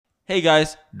Hey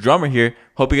guys, Drummer here.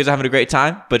 Hope you guys are having a great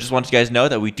time, but just want you guys to know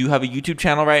that we do have a YouTube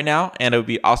channel right now, and it would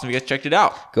be awesome if you guys checked it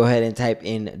out. Go ahead and type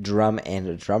in Drum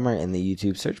and Drummer in the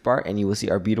YouTube search bar, and you will see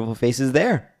our beautiful faces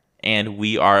there. And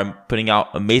we are putting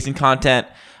out amazing content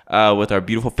with our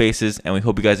beautiful faces, and we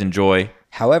hope you guys enjoy.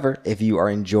 However, if you are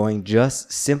enjoying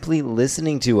just simply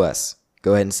listening to us,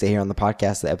 go ahead and stay here on the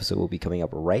podcast. The episode will be coming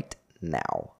up right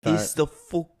now. It's the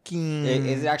fucking...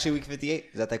 Is it actually week 58?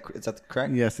 Is that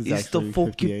correct? Yes, it's It's the actually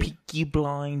fucking 58. Peaky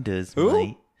Blinders, Who?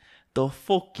 mate. The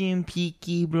fucking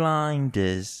Peaky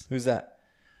Blinders. Who's that?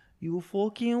 You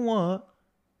fucking what?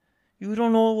 You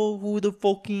don't know who the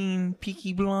fucking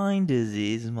Peaky Blinders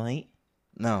is, mate?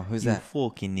 No, who's You that?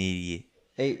 fucking idiot.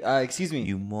 Hey, excuse me.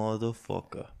 You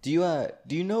motherfucker. Do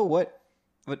you know what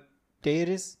day it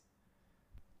is?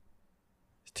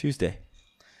 It's Tuesday.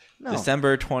 No.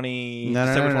 December 20... No.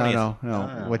 December 20th.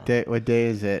 No. What day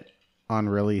is it on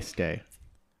release day?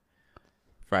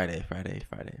 Friday.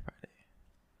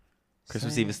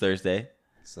 Christmas Eve is Thursday.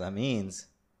 So that means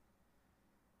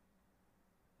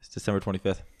It's December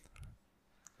 25th.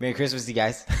 Merry Christmas, you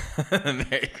guys. Merry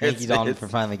Christmas. Thank you, Dalton, for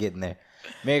finally getting there.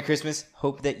 Merry Christmas.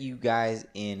 Hope that you guys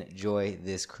enjoy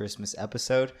this Christmas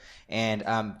episode. And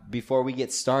before we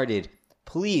get started,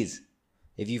 please,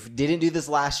 if you didn't do this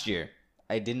last year,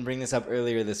 I didn't bring this up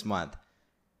earlier this month.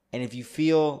 And if you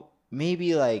feel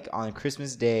maybe like on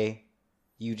Christmas Day,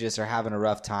 you just are having a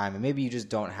rough time, and maybe you just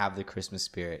don't have the Christmas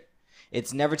spirit,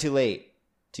 it's never too late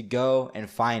to go and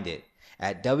find it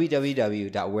at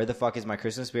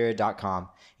www.wherethefuckismychristmasspirit.com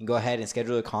and go ahead and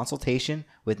schedule a consultation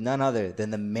with none other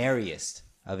than the merriest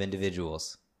of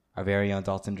individuals, our very own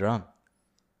Dalton Drum.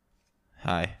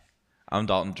 Hi, I'm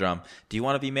Dalton Drum. Do you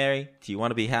want to be merry? Do you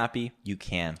want to be happy? You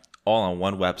can. All on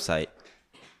one website.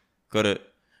 Go to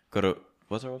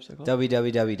what's our website called?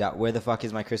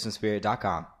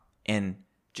 www.wherethefuckismychristmasspirit.com. And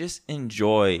just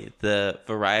enjoy the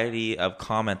variety of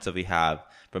comments that we have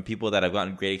from people that have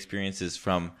gotten great experiences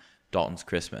from Dalton's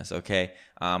Christmas, okay?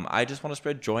 I just want to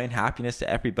spread joy and happiness to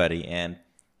everybody, and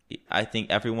I think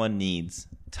everyone needs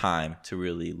time to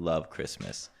really love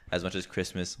Christmas as much as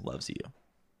Christmas loves you.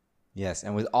 Yes,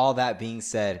 and with all that being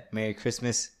said, Merry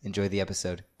Christmas. Enjoy the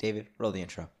episode. David, roll the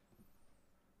intro.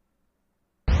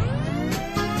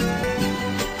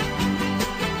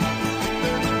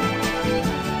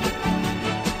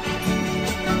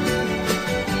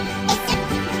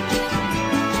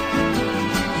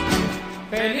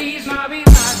 Feliz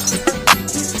Navidad.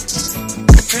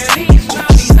 Feliz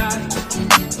Navidad.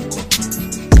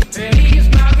 Feliz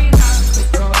Navidad.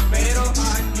 Prospero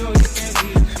año y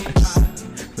felicidad.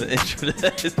 The intro to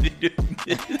that is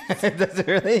Does it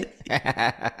really?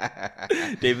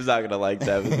 David's not going to like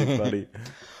that. It's be funny.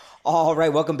 All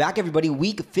right, welcome back, everybody.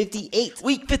 Week 58.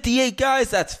 Week 58, guys.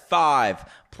 That's 5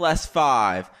 plus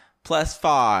 5 plus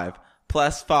 5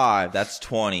 plus 5. That's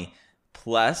 20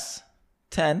 plus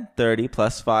 10, 30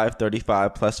 plus 5,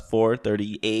 35 plus 4,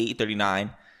 38,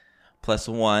 39 plus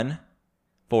 1,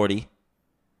 40.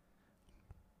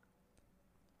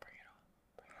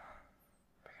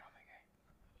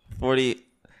 40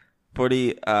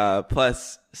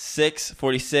 plus 6,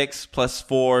 46 plus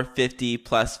 4, 50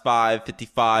 plus 5,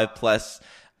 55 plus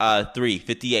 3,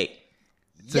 58.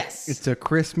 Yes. It's a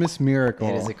Christmas miracle.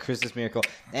 It is a Christmas miracle.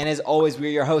 And as always,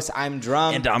 we're your hosts. I'm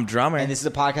Drum. And I'm Drummer. And this is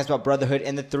a podcast about brotherhood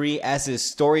and the 3 S's: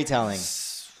 storytelling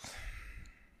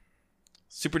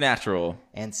Supernatural.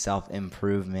 and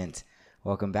self-improvement.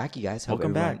 Welcome back, you guys. Hope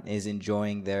Welcome everyone back. is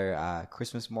enjoying their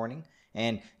Christmas morning.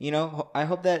 And, you know, I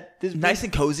hope that this Nice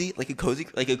and cozy, like a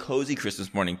cozy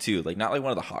Christmas morning too. Like not like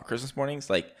one of the hot Christmas mornings,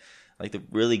 like the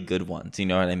really good ones. You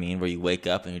know what I mean? Where you wake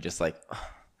up and you're just like,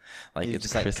 You're it's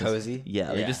just, like, Christmas. cozy?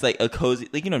 Yeah, like Yeah. just like a cozy,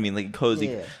 like you know what I mean, like a cozy,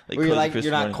 Yeah. like Where you're cozy like, Christmas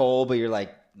you're not morning. cold, but you're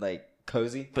like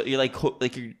cozy. But you're like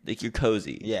you're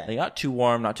cozy. Yeah. like not too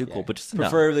warm, not too Yeah. cold, but just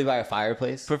enough. Preferably by a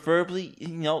fireplace. Preferably,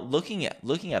 looking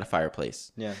at a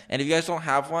fireplace. Yeah. And if you guys don't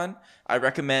have one, I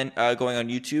recommend going on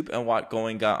YouTube and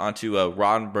going onto a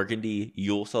Ron Burgundy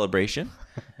Yule celebration,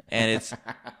 and it's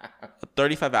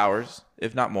 35 hours,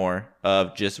 if not more,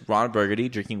 of just Ron Burgundy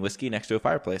drinking whiskey next to a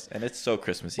fireplace, and it's so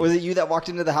Christmassy. Was it you that walked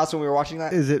into the house when we were watching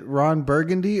that? Is it Ron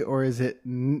Burgundy or is it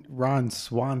Ron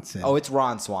Swanson? Oh, it's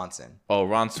Ron Swanson. Oh,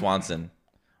 Ron Swanson.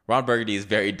 Ron Burgundy is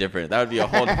very different. That would be a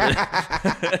whole different.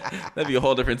 That'd be a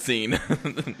whole different scene.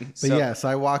 But yes,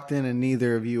 I walked in and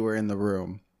neither of you were in the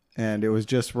room, and it was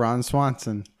just Ron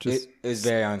Swanson. Just It was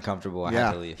very uncomfortable. I had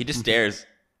Yeah. to leave. He just stares.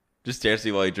 Just stares at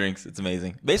you while he drinks. It's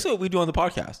amazing. Basically, what we do on the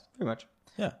podcast. Pretty much.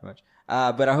 Yeah. Pretty much.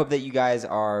 But I hope that you guys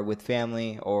are with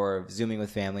family or Zooming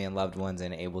with family and loved ones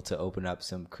and able to open up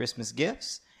some Christmas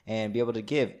gifts and be able to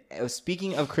give.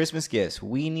 Speaking of Christmas gifts,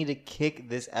 we need to kick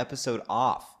this episode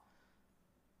off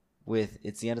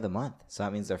it's the end of the month. So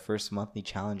that means our first monthly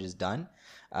challenge is done.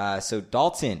 So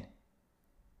Dalton,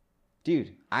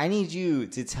 dude, I need you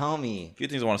to tell me. A few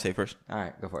things I want to say first. All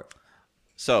right, go for it.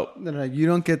 So, No, you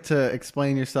don't get to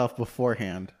explain yourself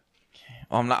beforehand.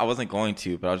 I wasn't going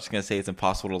to, but I was just going to say it's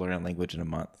impossible to learn a language in a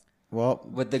month. Well,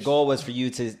 But the goal was for you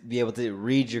to be able to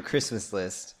read your Christmas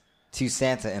list to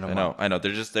Santa in a month. I know.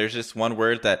 There's just one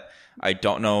word that I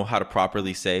don't know how to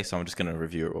properly say, so I'm just going to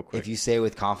review it real quick. If you say it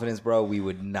with confidence, bro, we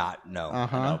would not know. I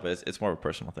know, but it's more of a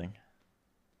personal thing.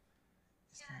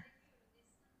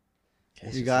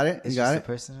 you got it? It's You got just it? a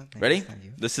personal thing. Ready? It's not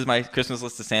you. This is my Christmas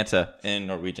list to Santa in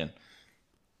Norwegian.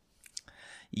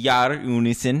 Jar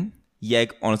unisen, jeg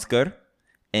ønsker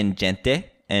en jente,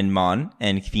 en mann,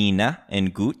 en kvinne, en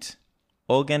gutt,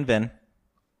 og en venn.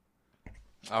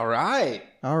 All right.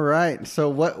 All right. So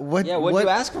what Yeah, what'd you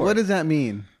ask for? What does that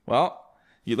mean? Well,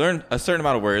 you learn a certain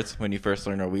amount of words when you first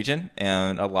learn Norwegian,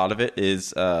 and a lot of it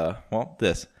is,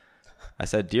 this. I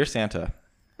said, Dear Santa,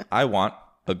 I want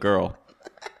a girl,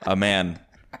 a man,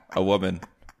 a woman,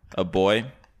 a boy,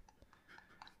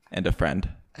 and a friend.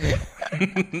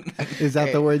 Is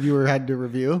that the word you had to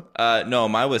review? No,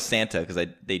 mine was Santa because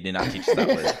they did not teach us that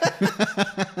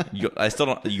word. I still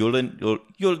don't.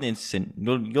 Julnitsen.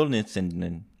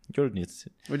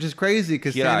 Which is crazy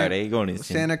because Julnitsen.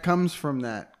 Santa comes from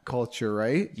that culture,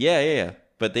 right? Yeah.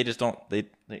 But they just don't. They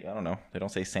I don't know. They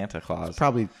don't say Santa Claus.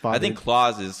 Probably. I think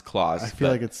Claus is Claus. I feel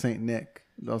but like it's Saint Nick.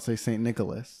 They'll say Saint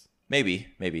Nicholas.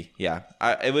 maybe. Yeah.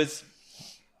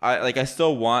 I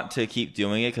still want to keep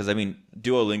doing it because I mean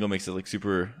Duolingo makes it like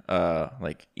super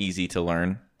easy to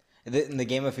learn. The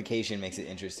gamification makes it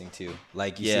interesting too.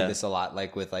 Like you see this a lot,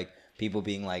 like with like people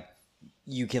being like,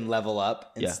 you can level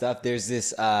up and stuff. There's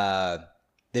this there's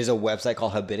a website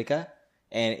called Habitica,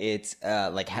 and it's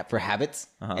for habits.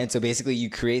 And so basically you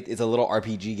create, it's a little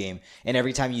RPG game, and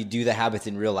every time you do the habits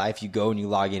in real life, you go and you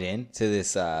log it in to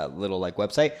this little like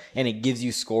website, and it gives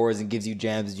you scores and gives you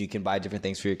gems, and you can buy different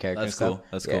things for your character. That's and cool.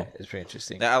 stuff. That's Yeah, cool. it's pretty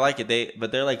interesting. I like it.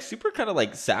 But they're like super kind of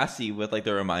like sassy with like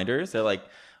the reminders. They're like,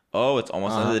 oh, it's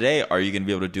almost the end of the day. Are you gonna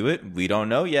be able to do it? We don't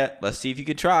know yet. Let's see if you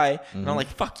could try. And I'm like,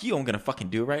 fuck you. I'm gonna fucking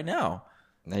do it right now.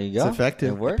 There you go. It's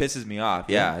effective. It works. It pisses me off.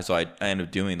 Yeah. So I end up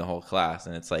doing the whole class,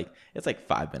 and it's like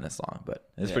 5 minutes long,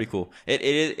 but it's pretty cool. It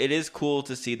is cool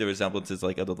to see the resemblances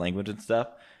like of the language and stuff.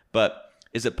 But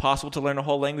is it possible to learn a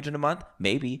whole language in a month?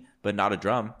 Maybe, but not a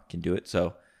drum can do it.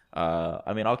 So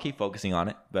I mean, I'll keep focusing on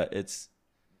it, but it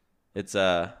was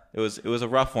a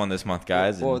rough one this month,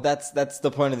 guys. Well, and that's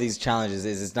the point of these challenges.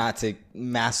 Is it's not to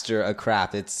master a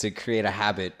craft; it's to create a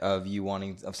habit of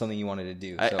something you wanted to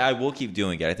do. So, I will keep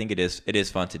doing it. I think it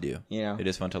is fun to do. You know? It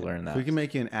is fun to learn that. If we can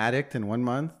make you an addict in 1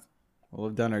 month, we'll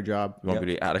have done our job. You want me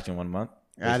to be addict in 1 month?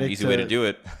 That's an Addict easy way to do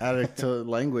it. Addict to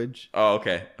language. Oh,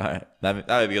 okay. All right. That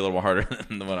would be a little more harder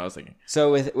than the one I was thinking.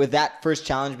 So with that first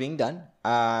challenge being done,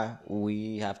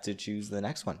 we have to choose the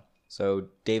next one. So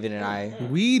David and I,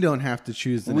 We don't have to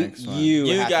choose the next one. you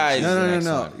have to guys- choose No, the no, next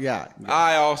no, one. no. Yeah.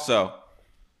 I also.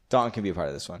 Dalton can be a part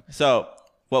of this one. So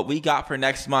what we got for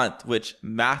next month, which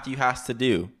Matthew has to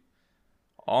do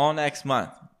all next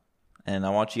month, and I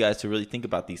want you guys to really think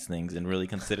about these things and really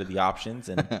consider the options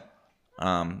and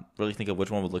really think of which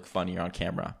one would look funnier on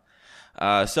camera.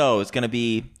 So it's going to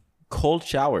be cold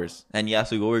showers. And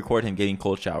yes, we will record him getting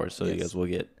cold showers. So you guys will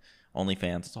get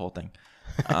OnlyFans, it's the whole thing.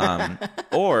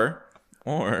 Or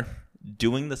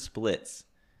doing the splits.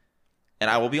 And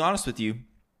I will be honest with you,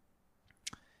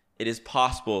 it is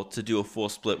possible to do a full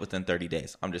split within 30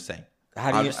 days. I'm just saying.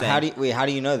 How do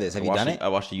you know this? Have you done it? I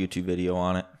watched a YouTube video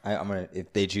on it. I'm gonna,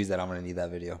 if they choose that, I'm gonna need that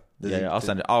video. I'll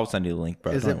send it. I'll send you the link,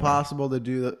 bro. Is Don't it worry. possible to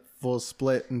do the full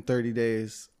split in 30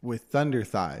 days with thunder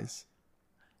thighs?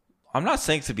 I'm not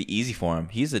saying to be easy for him.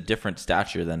 He's a different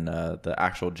stature than the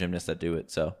actual gymnasts that do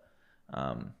it. So,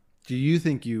 Do you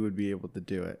think you would be able to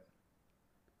do it?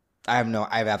 I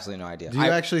have absolutely no idea. Do you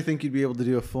actually think you'd be able to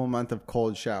do a full month of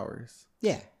cold showers?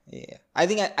 Yeah. I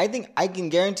think I can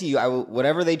guarantee you, I will,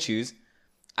 whatever they choose,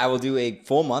 I will do a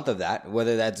full month of that,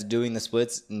 whether that's doing the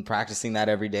splits and practicing that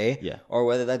every day, or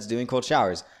whether that's doing cold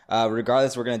showers.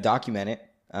 Regardless, we're going to document it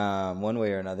one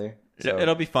way or another. So.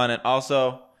 It'll be fun. And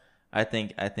also, I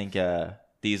think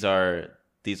these are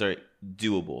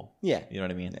doable. Yeah. You know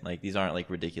what I mean? Like these aren't like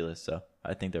ridiculous. So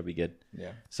I think they'll be good.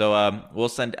 Yeah. So we'll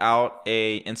send out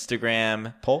a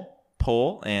Instagram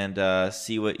poll and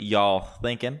see what y'all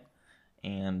thinking,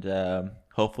 and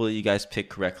hopefully you guys pick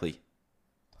correctly.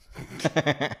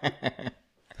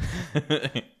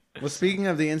 Well, speaking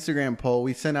of the Instagram poll,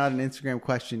 we sent out an Instagram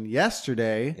question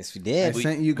yesterday. Yes, we did. I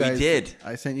sent you guys. We did.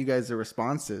 I sent you guys the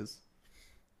responses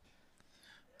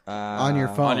on your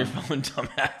phone. On your phone,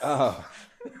 dumbass. Oh.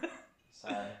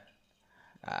 Sorry.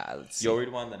 You'll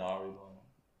read one, then I'll read one.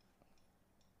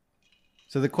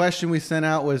 So the question we sent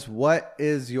out was, what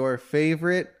is your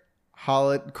favorite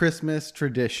Christmas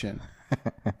tradition?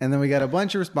 And then we got a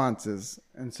bunch of responses.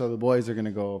 And so the boys are going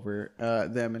to go over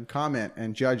them and comment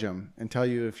and judge them and tell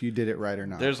you if you did it right or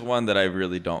not. There's one that I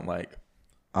really don't like.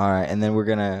 All right, and then we're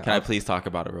gonna. Can I please talk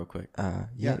about it real quick?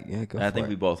 Yeah, go I for think it.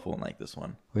 we both won't like this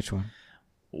one. Which one?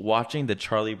 Watching the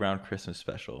Charlie Brown Christmas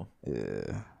special.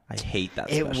 I hate that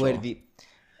It special. would be.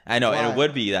 I know, and Why? it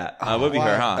would be that. It would be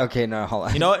her, huh? Okay, no, hold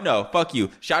on. You know what? No, fuck you.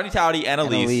 Shouty Touty,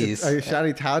 Annalise. Annalise. Are you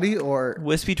shouty touty or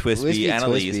Wispy Twispy, Wispy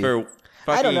Annalise. Twispy. For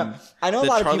fucking I don't know. I know a the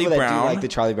lot of Charlie people that Brown. do like the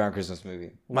Charlie Brown Christmas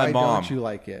movie My why mom. don't you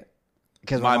like it?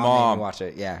 because My my mom mom. made me watch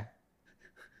it. Yeah.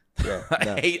 Yeah.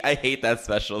 No. I hate that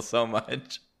special so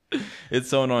much. It's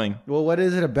so annoying. Well, what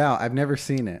is it about? I've never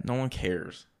seen it. No one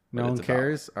cares. No what one it's about.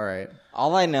 cares. All right.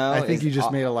 All I know. I think is you just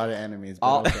all, made a lot of enemies. But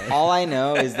All, okay. all I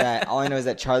know is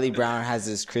that Charlie Brown has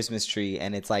this Christmas tree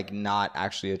and it's like not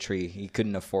actually a tree. He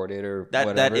couldn't afford it or That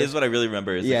whatever. is what I really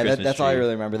remember. Is yeah, the Christmas that's all I tree.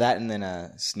 really remember. That and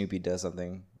then Snoopy does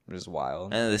something just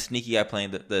wild. And the sneaky guy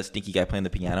playing the sneaky guy playing the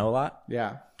piano a lot.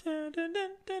 Yeah.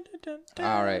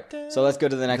 All right, so let's go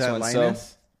to the Is next that one.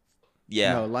 Linus?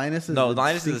 Yeah. No, Linus is No, the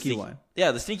Linus is the stinky sneaky one.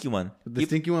 Yeah, the stinky one. The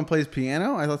stinky one plays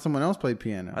piano? I thought someone else played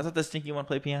piano. I thought the stinky one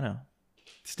played piano.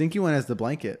 Stinky one has the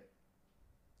blanket.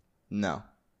 No,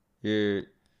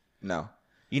 no.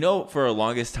 You know, for the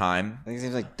longest time, I think his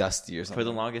name's like Dusty or for something.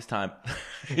 the longest time,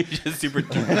 he's just super.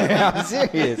 I'm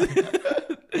serious.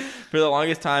 For the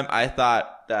longest time, I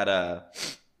thought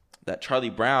that Charlie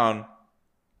Brown.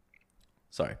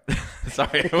 Sorry,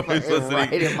 sorry, I was listening.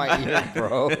 Right in my ear,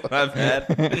 bro. My bad.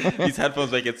 These headphones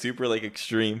make it super like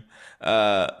extreme.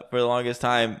 For the longest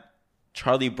time,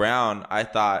 Charlie Brown, I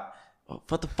thought, oh,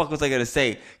 what the fuck was I gonna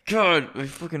say? God, my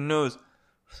fucking nose.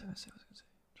 What was I gonna say?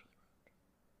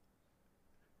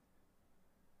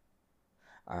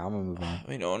 All right, I'm gonna move on.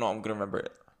 Wait, no, I'm gonna remember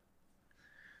it.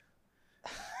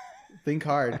 Think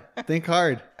hard. Think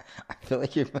hard. I feel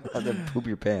like you're about to poop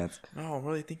your pants. No, I'm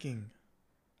really thinking.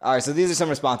 All right, so these are some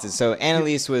responses. So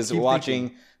Annalise was keep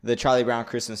watching the Charlie Brown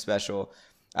Christmas special.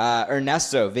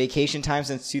 Ernesto, vacation time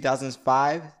since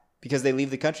 2005 because they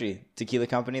leave the country. Tequila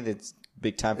Company, that's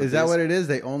big time for Is that this. what it is?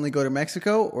 They only go to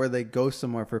Mexico or they go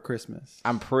somewhere for Christmas?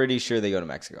 I'm pretty sure they go to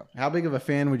Mexico. How big of a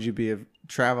fan would you be of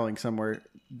traveling somewhere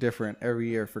different every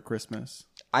year for Christmas?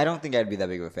 I don't think I'd be that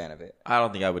big of a fan of it. I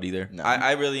don't think I would either. No.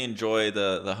 I really enjoy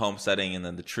the home setting and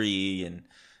then the tree and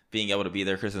being able to be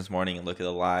there Christmas morning and look at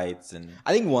the lights and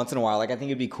I think once in a while, like I think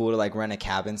it'd be cool to like rent a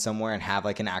cabin somewhere and have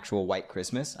like an actual white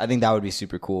Christmas. I think that would be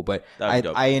super cool. But That'd be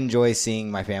dope. I enjoy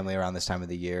seeing my family around this time of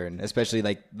the year, and especially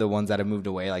like the ones that have moved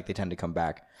away, like they tend to come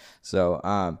back. So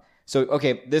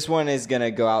okay, this one is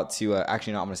gonna go out to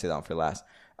actually no, I'm gonna say that one for last.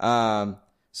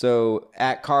 So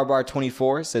at Carbar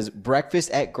 24 says breakfast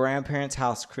at grandparents'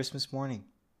 house Christmas morning.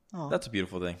 Oh, that's a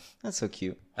beautiful thing. that's so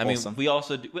cute. I mean, Wholesome. we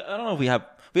also do, I don't know if we have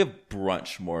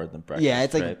brunch more than breakfast. Yeah,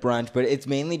 it's like right? brunch, but it's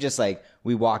mainly just like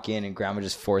we walk in and grandma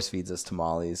just force feeds us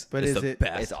tamales. But It's is the it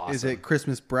best. It's awesome. is it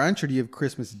Christmas brunch or do you have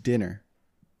Christmas dinner?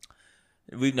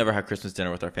 We've never had Christmas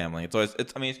dinner with our family. It's always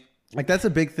I mean, Like that's a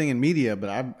big thing in media, but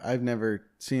I've never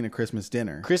seen a Christmas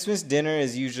dinner. Christmas dinner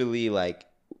is usually like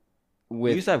we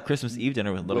with used to have Christmas Eve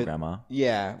dinner with little with- grandma.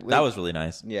 yeah. That was really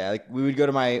nice. yeah. Like we would go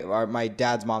to my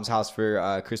dad's mom's house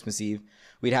for Christmas Eve.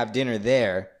 We'd have dinner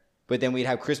there, but then we'd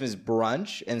have Christmas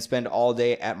brunch and spend all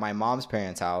day at my mom's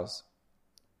parents' house,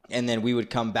 and then we would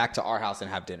come back to our house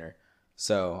and have dinner.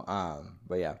 So,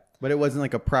 but yeah. But it wasn't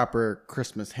like a proper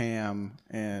Christmas ham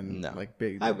and No. like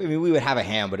big. I mean, we would have a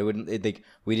ham, but it wouldn't. Like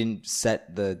we didn't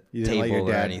set the you didn't let table your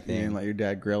or dad. anything. You didn't let your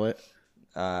dad grill it.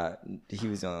 He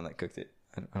was the only one that cooked it.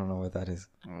 I don't know what that is.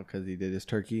 Oh, because he did his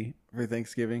turkey for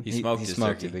Thanksgiving. He smoked his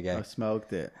turkey. it, big guy. I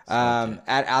smoked it.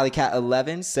 At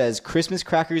AlleyCat11 says Christmas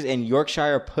crackers and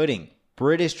Yorkshire pudding,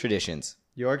 British traditions.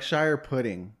 Yorkshire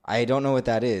pudding. I don't know what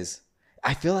that is.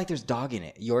 I feel like there's dog in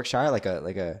it. Yorkshire, like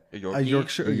a. A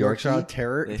Yorkshire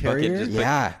terrier. They fucking just put-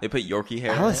 Yeah. they put Yorkie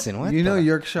hair. in it. Allison, what? You know the-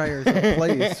 Yorkshire's a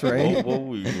place, right?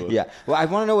 Yeah. Well, I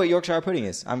want to know what Yorkshire pudding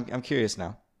is. I'm curious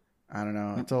now. I don't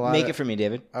know. It's a lot. Make it for me,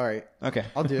 David. All right, Okay.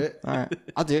 I'll do it. All right.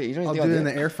 I'll do it. You don't I'll even do it in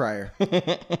think the air fryer.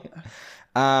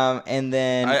 And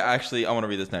then. I want to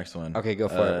read this next one. Okay, go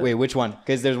for it. Wait, which one?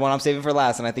 Because there's one I'm saving for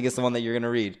last, and I think it's the one that you're gonna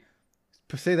read.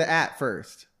 Say the at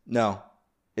first. No,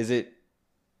 is it?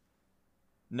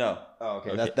 No. Oh,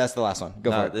 okay. Okay. That's the last one.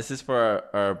 Go No, for it. this is for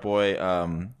our boy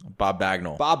Bob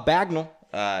Bagnall. Bob Bagnall.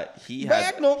 He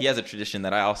Bagnall. has a tradition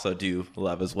that I also do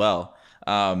love as well.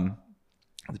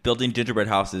 Building gingerbread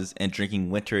houses and drinking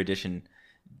winter edition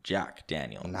Jack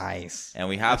Daniels. Nice. And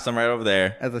we have some right over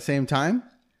there. At the same time,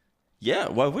 Yeah,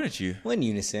 why wouldn't you? in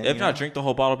unison. If you not, know? drink the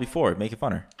whole bottle before. Make it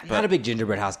funner. I'm But not a big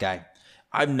gingerbread house guy.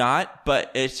 I'm not,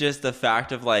 but it's just the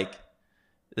fact of like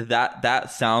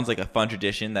that sounds like a fun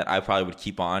tradition that I probably would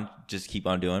keep on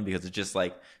doing because it's just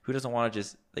like who doesn't want to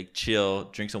just like chill,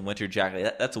 drink some winter jack?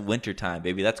 Like, that's winter time,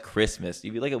 baby. That's Christmas.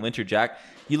 If you like a winter jack,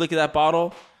 you look at that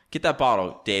bottle, get that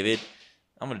bottle, David.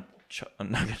 I'm not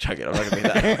gonna chug it. I'm not gonna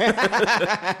make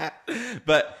that.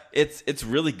 But it's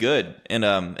really good, and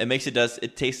it makes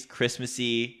it tastes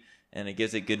Christmassy, and it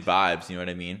gives it good vibes. You know what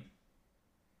I mean?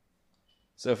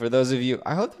 So for those of you,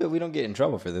 I hope that we don't get in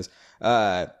trouble for this.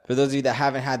 For those of you that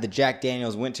haven't had the Jack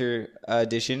Daniel's Winter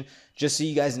Edition, just so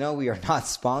you guys know, we are not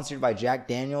sponsored by Jack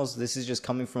Daniel's. This is just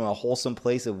coming from a wholesome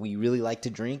place that we really like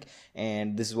to drink,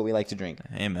 and this is what we like to drink.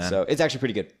 Amen. So it's actually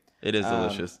pretty good. It is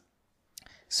delicious.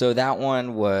 So that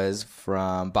one was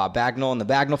from Bob Bagnall and the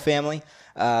Bagnall family.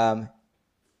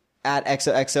 At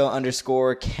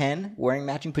XOXO_Ken wearing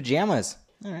matching pajamas.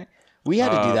 All right. We had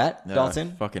to do that, Yeah,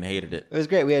 Dalton. I fucking hated it. It was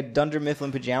great. We had Dunder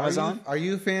Mifflin pajamas on. Are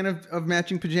you a fan of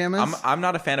matching pajamas? I'm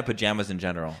not a fan of pajamas in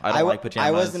general. I don't like pajamas.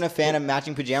 I wasn't a fan of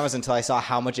matching pajamas until I saw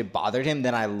how much it bothered him.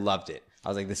 Then I loved it. I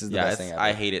was like, "This is the best thing ever."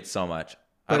 I hate it so much.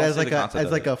 but I don't as see like the a concept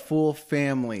of it. a full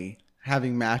family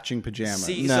having matching pajamas.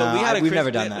 See, No, so we've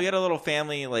never done that. We had a little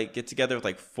family like get together with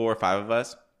like 4 or 5 of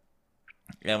us,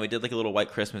 and we did like a little white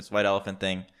elephant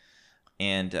thing,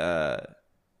 and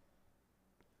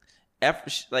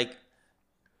like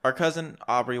our cousin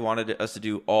Aubrey wanted us to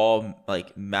do all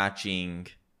like matching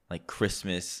like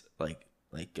Christmas like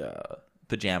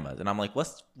pajamas, and I'm like,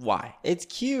 why? It's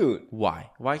cute. Why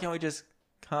can't we just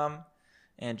come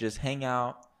and just hang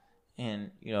out and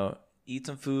eat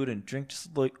some food and drink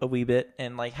just like a wee bit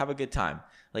and like have a good time?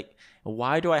 Like,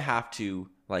 why do I have to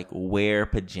like wear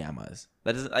pajamas?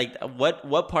 That is like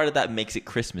what part of that makes it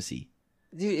Christmassy?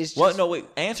 Dude, it's just... What? No, wait.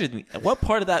 Answer me. What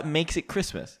part of that makes it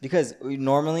Christmas? Because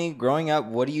normally, growing up,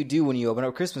 what do you do when you open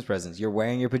up Christmas presents? You're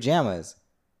wearing your pajamas.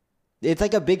 It's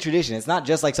like a big tradition. It's not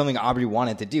just like something Aubrey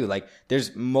wanted to do. Like,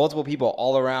 there's multiple people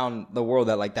all around the world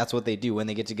that like that's what they do when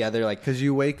they get together. Like, Because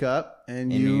you wake up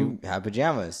and and you you have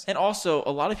pajamas. And also,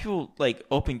 a lot of people like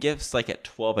open gifts like at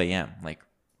 12 a.m. Like,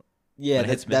 Yeah, when it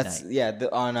hits that's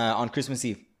on Christmas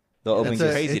Eve they'll open it's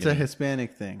gifts. crazy it's to a me.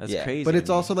 Hispanic thing. that's Yeah. crazy. But to it's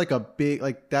me. also like a big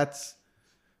that's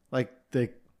like the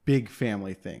big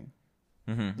family thing.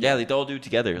 Yeah, they all do it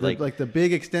together. Like the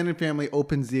big extended family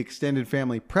opens the extended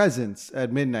family presents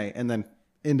at midnight, and then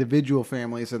individual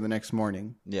families are the next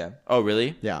morning. Yeah. oh,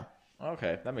 really? Yeah.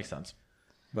 Okay, that makes sense.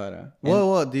 But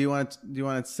well, do you want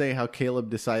to say how Caleb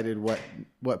decided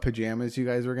what pajamas you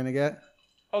guys were gonna get?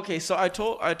 Okay, so I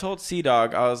told Sea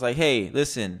Dog, I was like, hey,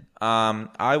 listen,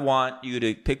 I want you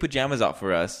to pick pajamas out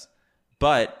for us,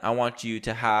 but I want you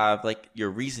to have like your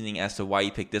reasoning as to why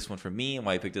you picked this one for me and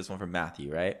why you picked this one for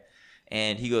Matthew, right?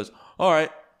 And he goes, all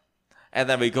right. And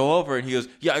then we go over and he goes,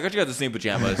 yeah, I got you guys the same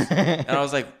pajamas. And I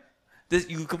was like,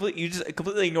 you just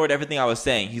completely ignored everything I was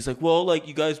saying. He's like, well, like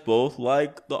you guys both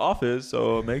like The Office,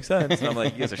 so it makes sense. And I'm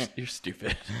like, you're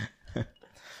stupid.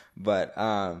 But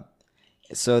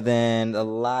so then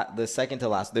the second to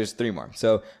last, there's 3 more.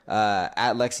 So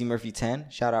at Lexi Murphy 10,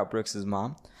 shout out Brooks's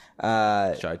mom.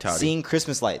 Towdy. Seeing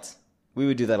Christmas lights. We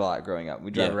would do that a lot growing up.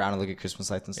 We'd drive Yeah. around and look at Christmas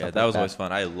lights and stuff. Yeah, that like was always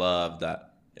fun. I loved that.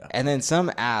 Yeah. And then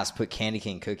some ass put candy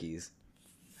cane cookies.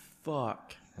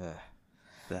 Fuck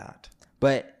that.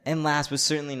 And last but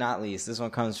certainly not least, this one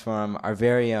comes from our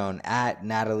very own at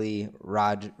Natalie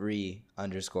Rodri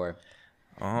 _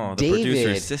 Oh, the David.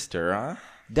 producer's sister, huh?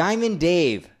 Diamond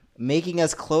Dave making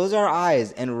us close our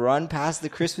eyes and run past the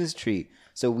Christmas tree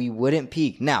so we wouldn't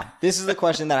peek. Now, this is the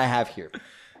question that I have here.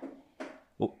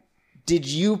 Did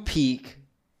you peek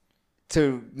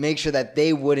to make sure that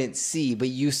they wouldn't see, but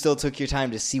you still took your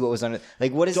time to see what was on it?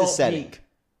 Like, what is the Don't setting? peek.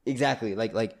 Exactly.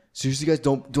 Like seriously, guys,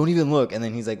 don't even look. And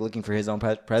then he's like looking for his own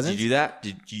presents. Did you do that?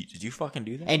 Did you fucking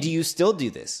do that? And do you still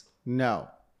do this? No.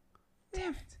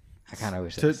 I kind of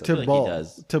wish that To was to feel like he bowl.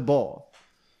 does. To bowl.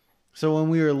 So when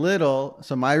we were little,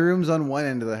 so my room's on one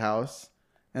end of the house,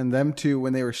 and them two,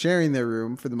 when they were sharing their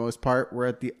room, for the most part, were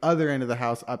at the other end of the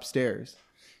house upstairs.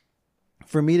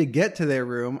 For me to get to their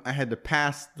room, I had to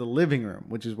pass the living room,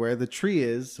 which is where the tree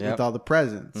is Yep. with all the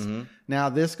presents. Now,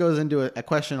 this goes into a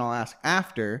question I'll ask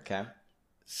after. Okay.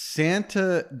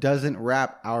 Santa doesn't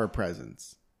wrap our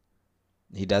presents.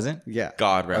 He doesn't? Yeah.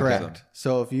 God wraps Correct. them.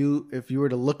 So if you were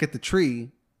to look at the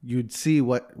tree, you'd see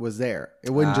what was there.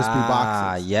 It wouldn't just be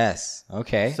boxes. Yes.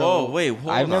 Okay. Oh, wait.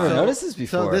 Hold I've never on. noticed this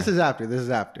before. So this is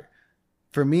after.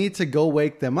 For me to go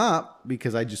wake them up,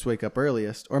 because I just wake up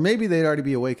earliest, or maybe they'd already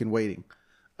be awake and waiting,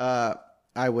 I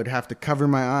would have to cover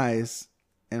my eyes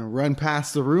and run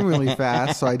past the room really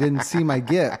fast so I didn't see my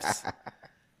gifts.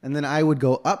 and then I would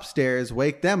go upstairs,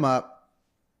 wake them up,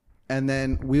 and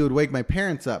then we would wake my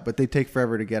parents up, but they'd take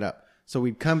forever to get up. So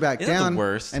we'd come back Isn't that the down,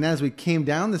 worst? and as we came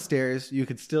down the stairs, you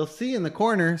could still see in the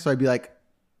corner. So I'd be like,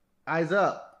 "Eyes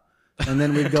up," and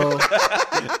then we'd go,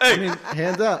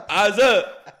 hands up, Eyes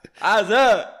up. Eyes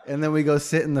up. and then we go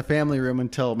sit in the family room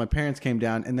until my parents came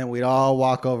down, and then we'd all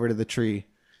walk over to the tree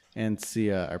and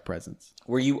see our presents.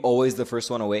 Were you always the first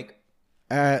one awake?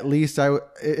 At least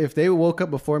if they woke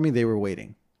up before me, they were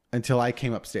waiting until I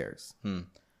came upstairs.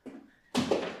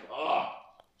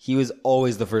 He was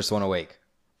always the first one awake.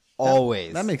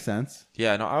 Always. That makes sense.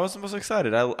 Yeah, no, I was the most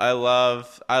excited. I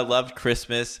loved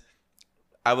Christmas.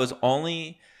 I was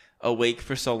only awake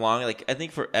for so long. Like, I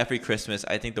think for every Christmas,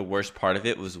 I think the worst part of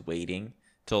it was waiting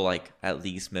till like at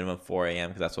least minimum 4 a.m.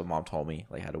 because that's what mom told me.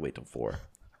 Like, I had to wait till 4.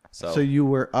 So You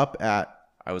were up at?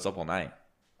 I was up all night.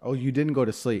 Oh, you didn't go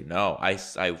to sleep. No, I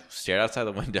stared outside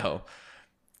the window.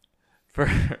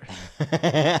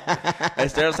 I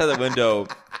stared outside the window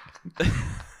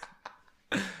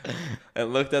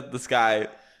and looked at the sky,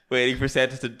 waiting for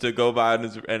Santa to go by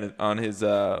on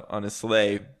his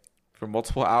sleigh for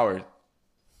multiple hours.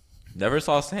 Never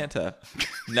saw Santa.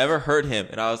 Never heard him,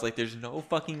 and I was like, "There's no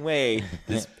fucking way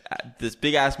this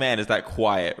big ass man is that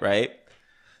quiet, right?"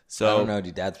 So I don't know,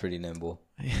 dude. Dad's pretty nimble.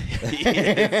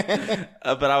 But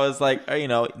I was like,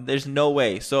 there's no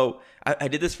way. So I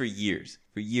did this for years,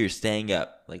 staying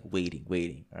up, like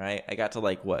waiting. All right. I got to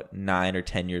like 9 or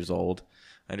 10 years old.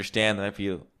 I understand that might be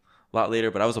a lot later,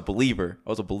 but I was a believer.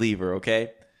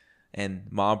 Okay. And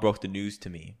mom broke the news to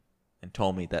me and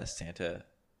told me that Santa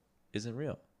isn't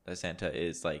real. That Santa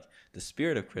is like the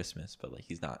spirit of Christmas, but like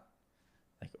he's not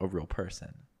like a real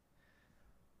person.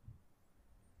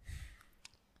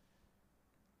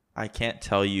 I can't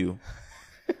tell you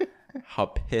how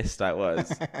pissed I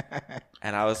was.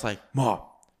 And I was like, Mom,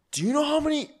 do you know how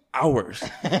many hours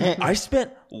I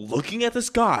spent looking at the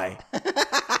sky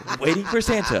waiting for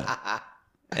Santa?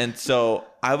 And so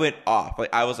I went off.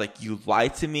 Like, I was like, you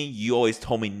lied to me. You always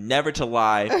told me never to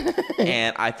lie.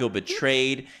 And I feel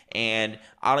betrayed. And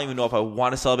I don't even know if I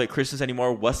want to celebrate Christmas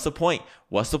anymore. What's the point?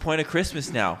 What's the point of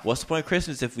Christmas now? What's the point of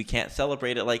Christmas if we can't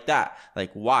celebrate it like that?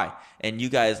 Like, why? And you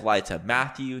guys lied to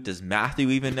Matthew. Does Matthew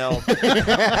even know?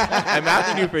 And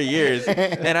Matthew knew for years.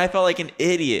 And I felt like an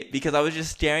idiot because I was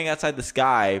just staring outside the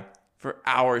sky for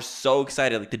hours, so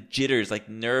excited, like the jitters, like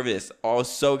nervous. I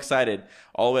was so excited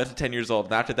all the way up to 10 years old.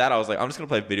 And after that, I was like, I'm just going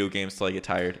to play video games till I get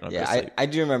tired. And I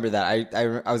do remember that.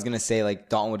 I was going to say, like,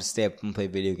 Dalton would stay up and play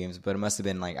video games, but it must have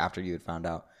been, like, after you had found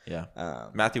out. Yeah.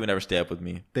 Matthew would never stay up with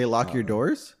me. They lock your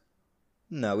doors?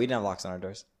 No, we didn't have locks on our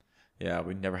doors. Yeah,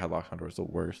 we never had locks on doors. The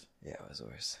worst. Yeah, it was the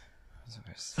worst.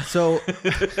 So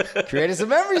Created some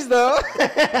memories, though.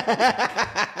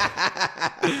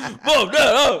 Whoa,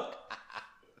 no.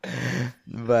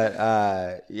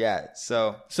 But, yeah,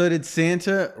 so did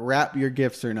Santa wrap your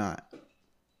gifts or not?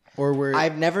 Or were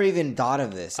I've never even thought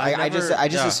of this. I just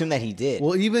yeah. assumed that he did.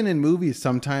 well, even in movies,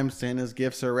 sometimes Santa's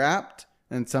gifts are wrapped,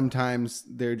 and sometimes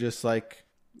they're just like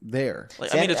there.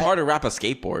 Like, I mean, it's hard to wrap a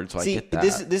skateboard, so See, I get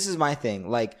that. this is my thing.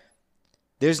 Like,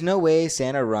 there's no way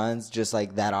Santa runs just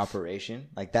like that operation,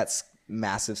 like that's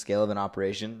massive scale of an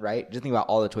operation, right? Just think about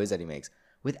all the toys that he makes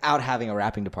without having a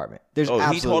wrapping department. There's he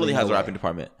absolutely totally has no a wrapping way.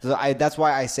 department. So that's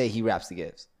why I say he wraps the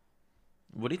gifts.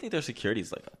 What do you think their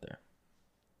security's like out there?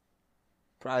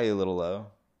 Probably a little low.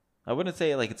 I wouldn't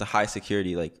say like it's a high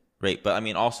security like rate, but I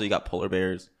mean also you got polar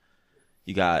bears,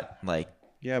 you got like,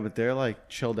 Yeah, but they're like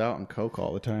chilled out and coke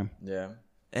all the time. Yeah.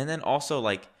 and then also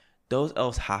like those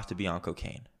elves have to be on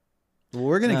cocaine. Well,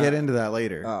 we're gonna get into that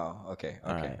later. Oh, okay.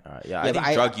 All Okay. right. Yeah, Yeah, I but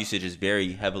think drug usage is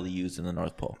very heavily used in the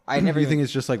North Pole. I never You even think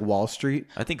it's just like Wall Street?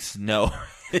 I think snow.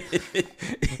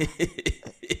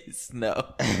 Snow.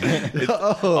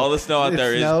 Oh, all the snow out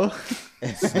there snow?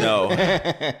 is snow.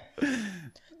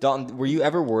 Dalton, were you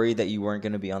ever worried that you weren't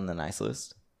going to be on the nice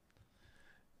list?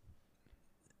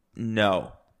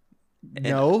 No.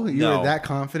 No, you No. were that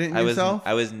confident in I yourself.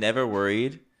 was never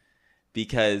worried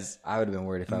because I would have been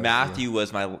worried if I was Matthew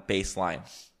was my baseline.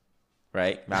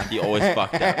 Right? Matthew always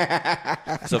fucked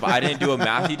up. So if I didn't do what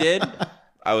Matthew did,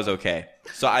 I was okay.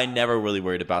 So I never really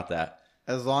worried about that.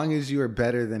 As long as you were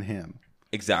better than him.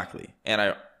 Exactly. And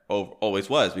I always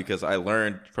was because I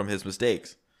learned from his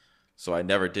mistakes. So I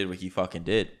never did what he fucking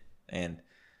did. And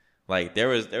like there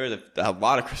was a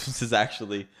lot of Christmases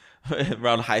actually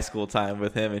around high school time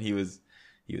with him, and he would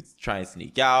try and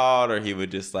sneak out, or he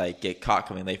would just like get caught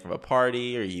coming late from a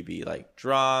party, or he'd be like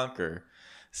drunk or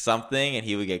something, and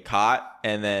he would get caught,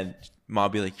 and then mom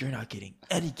would be like, "You're not getting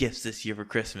any gifts this year for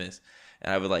Christmas."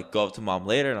 And I would like go up to mom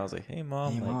later, and I was like, "Hey,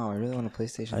 mom, Hey, like, Mom, I really want a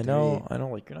PlayStation 3. I know,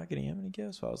 like you're not getting him any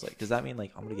gifts." So I was like, "Does that mean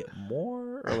like I'm gonna get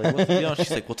more or like what's the deal?" And she's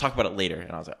like, "We'll talk about it later."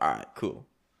 And I was like, "All right, cool."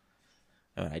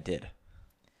 And I did.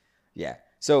 Yeah.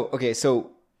 So, okay.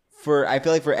 So I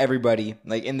feel like for everybody,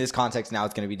 like in this context now,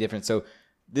 it's going to be different. So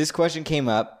this question came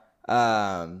up.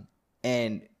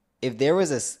 And if there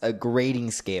was a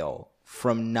grading scale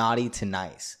from naughty to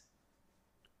nice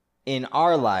in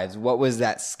our lives, what was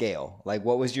that scale? Like,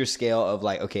 what was your scale of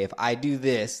like, okay, if I do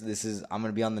this, I'm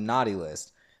going to be on the naughty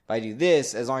list. If I do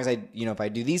this, as long as if I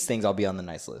do these things, I'll be on the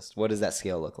nice list. What does that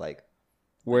scale look like?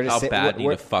 How bad do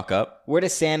you fuck up? Where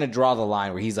does Santa draw the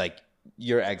line where he's like,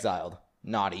 you're exiled,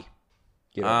 naughty?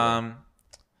 Get over it.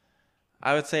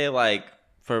 I would say like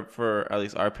for at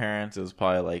least our parents, it was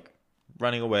probably like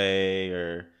running away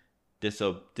or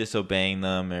disobeying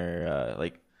them or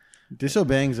like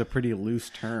Disobeying is a pretty loose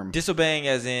term. disobeying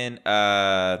as in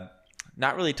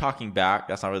not really talking back.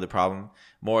 That's not really the problem.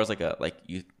 More as like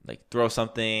you like throw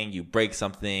something, you break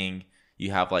something,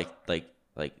 you have like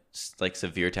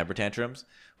severe temper tantrums,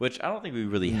 which I don't think we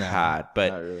really had.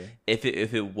 But not really. if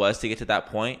it was to get to that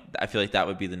point, I feel like that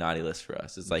would be the naughty list for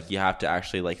us. It's like you have to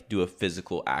actually like do a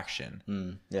physical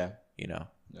action. Yeah. You know.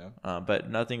 Yeah. But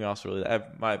nothing else really.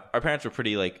 Our parents were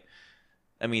pretty like,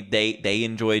 I mean, they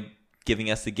enjoyed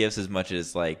giving us the gifts as much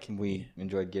as like We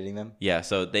enjoyed getting them. yeah.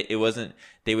 So they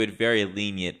were very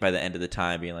lenient by the end of the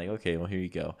time, being like, okay, well here you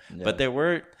go. Yeah. But there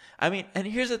were, I mean, and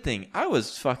here's the thing, I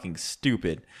was fucking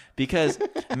stupid because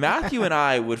Matthew and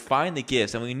I would find the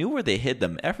gifts and we knew where they hid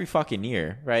them every fucking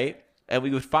year, right? And we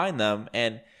would find them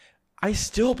and I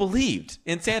still believed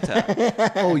in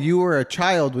Santa. Oh, you were a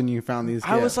child when you found these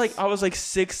gifts. I was like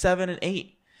 6, 7, and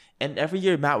 8. And every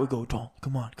year Matt would go, "Don't,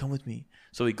 come on, come with me."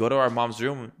 So we'd go to our mom's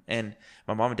room and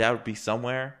my mom and dad would be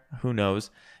somewhere, who knows,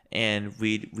 and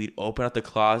we'd open up the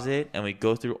closet and we'd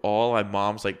go through all my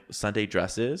mom's like Sunday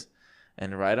dresses,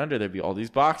 and right under there'd be all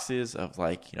these boxes of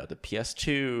like, the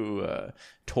PS2,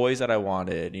 toys that I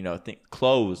wanted,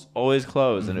 clothes, always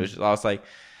clothes. And it was just, I was like,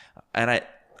 and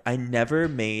I never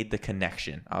made the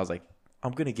connection. I was like,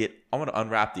 I'm gonna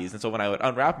unwrap these. And so when I would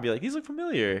unwrap and be like, these look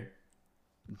familiar.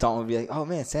 Dalton would be like, "Oh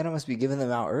man, Santa must be giving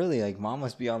them out early. Like mom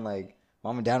and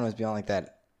dad must be on like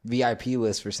that VIP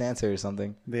list for Santa or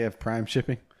something." They have Prime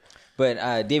shipping.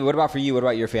 But David, what about for you? What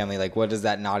about your family? Like, what does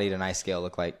that naughty to nice scale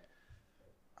look like?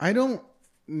 I don't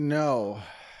know.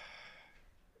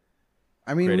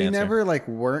 I mean, Great we answer. never like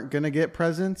weren't gonna get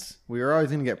presents. We were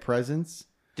always gonna get presents.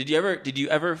 Did you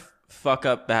ever fuck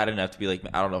up bad enough to be like,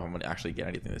 I don't know if I'm gonna actually get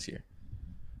anything this year?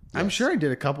 I'm sure I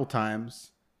did a couple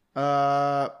times.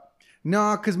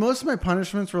 No, because most of my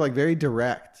punishments were like very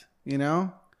direct.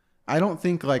 I don't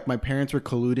think like my parents were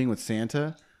colluding with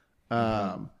Santa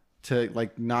to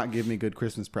like not give me good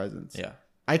Christmas presents. Yeah.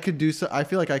 I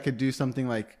feel like I could do something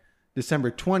like December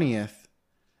 20th,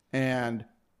 and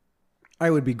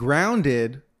I would be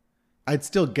grounded. I'd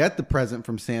still get the present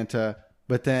from Santa,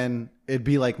 but then it'd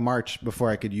be like March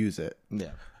before I could use it.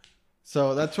 Yeah.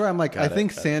 So that's where I'm like, I think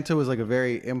Got it. Santa was like a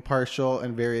very impartial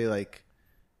and very like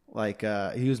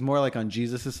he was more like on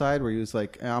Jesus' side, where he was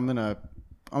like, I'm gonna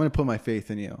put my faith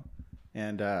in you,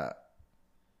 and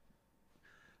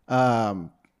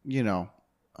I'll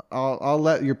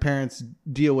let your parents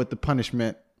deal with the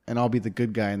punishment, and I'll be the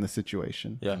good guy in the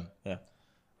situation. Yeah. Yeah.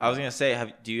 I was gonna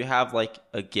say, do you have like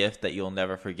a gift that you'll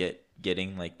never forget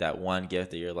getting? Like that one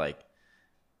gift that you're like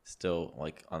still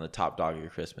like on the top dog of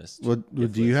your Christmas. Well,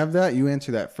 gift do you list? have that? You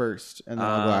answer that first, and then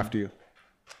I'll go after you.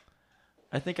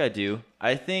 I think I do.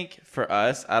 I think for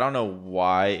us, I don't know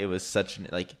why it was such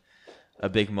like a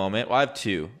big moment. Well, I have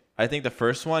two. I think the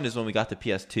first one is when we got the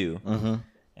PS2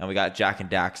 and we got Jack and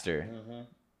Daxter.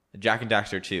 Jack and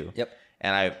Daxter 2. Yep.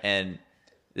 And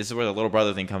this is where the little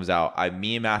brother thing comes out.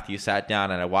 Me and Matthew sat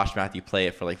down and I watched Matthew play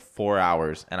it for like 4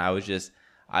 hours, and I was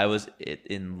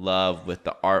in love with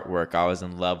the artwork. I was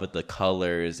in love with the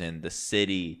colors and the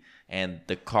city and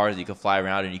the cars you could fly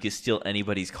around and you could steal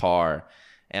anybody's car.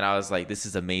 And I was like, this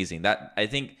is amazing. I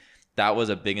think that was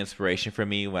a big inspiration for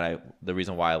me the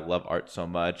reason why I love art so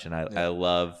much. And I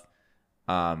love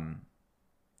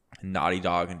Naughty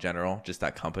Dog in general, just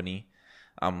that company.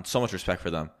 So much respect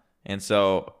for them. And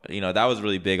so, that was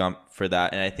really big for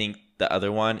that. And I think the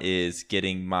other one is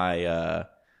getting my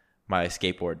my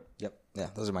skateboard. Yep. Yeah,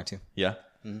 those are my two. Yeah.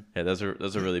 Yeah, those are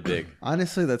really big.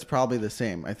 Honestly, that's probably the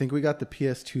same. I think we got the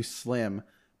PS2 Slim,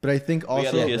 but I think We got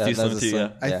also the PS2 that's Slim a too,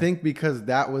 Slim. yeah. I think because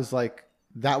that was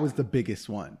the biggest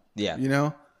one. Yeah.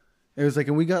 It was like,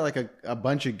 and we got like a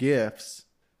bunch of gifts,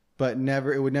 but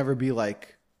it would never be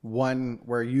like one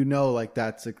where like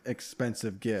that's an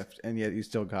expensive gift and yet you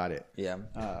still got it. Yeah.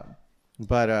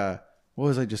 But What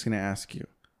was I just going to ask you?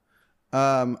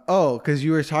 Because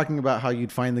you were talking about how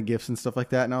you'd find the gifts and stuff like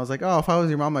that. And I was like, oh, if I was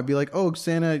your mom, I'd be like, oh,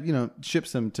 Santa,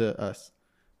 ships them to us.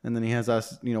 And then he has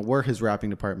us, we're his wrapping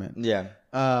department. Yeah.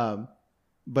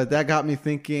 But that got me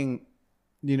thinking,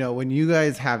 when you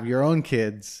guys have your own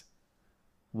kids,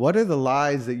 what are the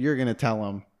lies that you're going to tell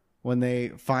them when they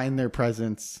find their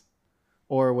presents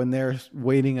or when they're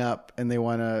waiting up and they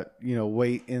want to,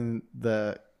 wait on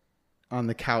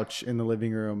the couch in the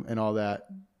living room and all that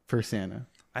for Santa?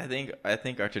 I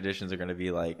think our traditions are going to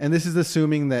be like, and this is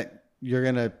assuming that you're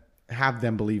going to have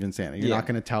them believe in Santa. You're not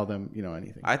going to tell them,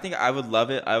 anything. I think I would love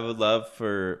it. I would love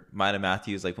for mine and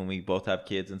Matthew's, like when we both have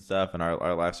kids and stuff and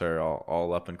our lives are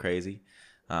all up and crazy.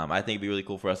 I think it'd be really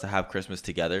cool for us to have Christmas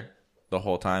together the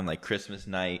whole time, like Christmas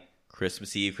night,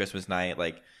 Christmas Eve, Christmas night,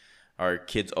 like our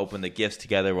kids open the gifts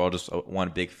together. We're all just one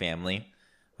big family.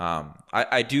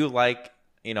 I do like,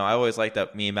 I always like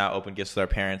that me and Matt open gifts with our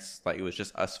parents. Like it was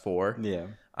just us four. Yeah.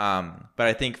 But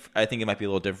I think it might be a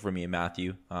little different for me and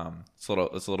Matthew. It's a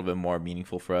little bit more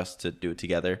meaningful for us to do it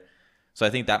together. So I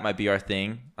think that might be our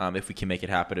thing. If we can make it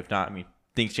happen. If not,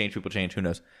 things change, people change. Who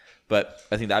knows? But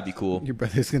I think that'd be cool. Your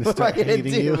brother's gonna What am I start gonna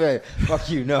hating do? you. Man? Fuck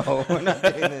you! No, we're not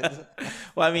doing this.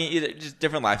 Well, just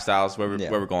different lifestyles where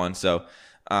we're going. So,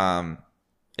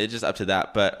 it's just up to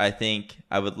that. But I think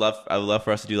I would love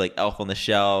for us to do like Elf on the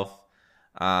Shelf,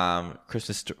 read a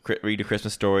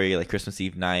Christmas story like Christmas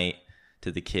Eve night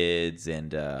to the kids,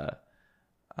 and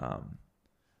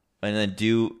then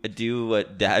do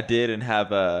what Dad did and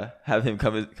have him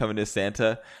come into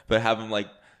Santa, but have him like.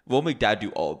 We'll make Dad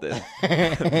do all of this.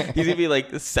 He's gonna be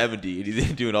like 70 and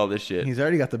he's doing all this shit. He's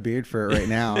already got the beard for it right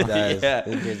now. Yeah.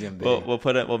 We'll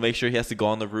We'll make sure he has to go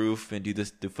on the roof and do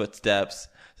the footsteps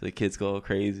so the kids go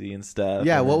crazy and stuff.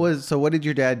 Yeah. And What did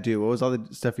your dad do? What was all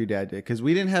the stuff your dad did? Because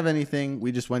we didn't have anything.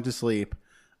 We just went to sleep.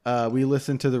 We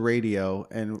listened to the radio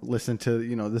and listened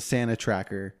to the Santa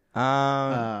tracker.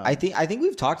 I think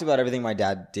we've talked about everything my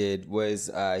dad did. Was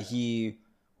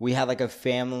we had like a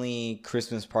family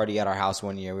Christmas party at our house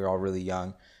one year. We were all really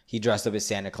young. He dressed up as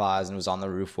Santa Claus and was on the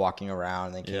roof walking around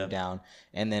and then came down.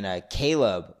 And then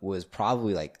Caleb was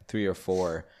probably like 3 or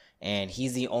 4. And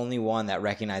he's the only one that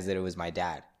recognized that it was my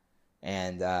dad.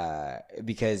 And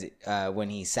because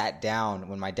when he sat down,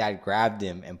 when my dad grabbed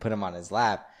him and put him on his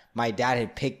lap, my dad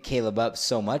had picked Caleb up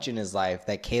so much in his life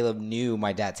that Caleb knew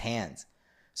my dad's hands.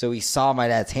 So he saw my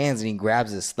dad's hands and he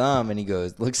grabs his thumb and he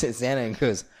looks at Santa and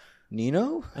goes,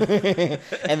 Nino?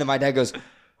 And then my dad goes,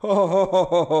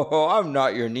 oh, I'm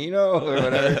not your Nino or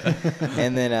whatever.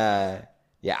 And then,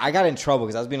 I got in trouble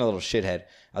because I was being a little shithead.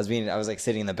 I was like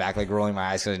sitting in the back, like rolling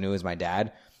my eyes because I knew it was my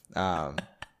dad.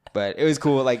 But it was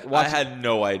cool. Like I had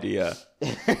no idea.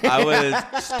 I was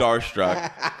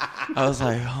starstruck. I was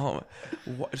like, oh,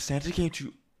 what? Santa came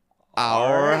to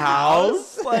our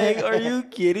house? Like, are you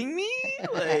kidding me?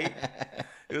 Like,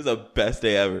 it was the best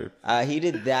day ever. He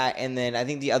did that, and then I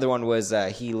think the other one was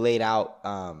he laid out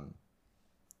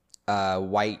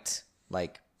white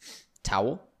like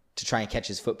towel to try and catch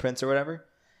his footprints or whatever,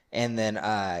 and then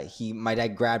my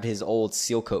dad grabbed his old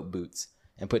seal coat boots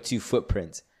and put 2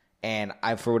 footprints, and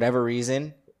for whatever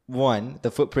reason, 1,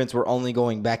 the footprints were only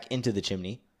going back into the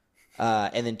chimney,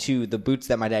 and then 2, the boots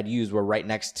that my dad used were right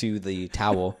next to the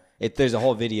towel. There's a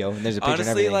whole video and there's a picture.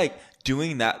 Honestly, and everything. like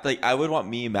doing that, like I would want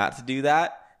me and Matt to do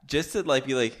that. Just to like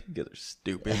be like, you guys are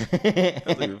stupid. I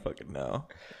don't even fucking know.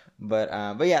 But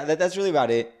yeah, that's really about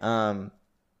it. But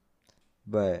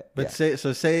yeah.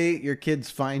 say your kids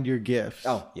find your gifts.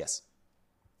 Oh yes.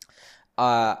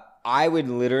 I would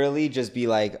literally just be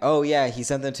like, oh yeah, he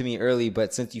sent them to me early,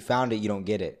 but since you found it, you don't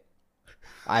get it.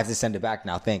 I have to send it back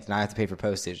now. Thanks. Now I have to pay for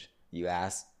postage. You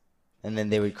ass. And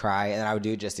then they would cry, and I would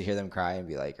do it just to hear them cry and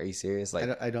be like, "Are you serious?"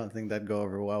 Like, I don't think that'd go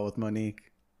over well with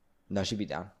Monique. No, she'd be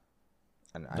down.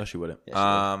 No, she wouldn't.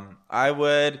 Yeah, she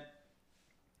would.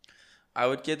 I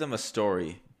would give them a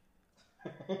story.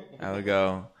 I would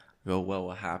go. Well,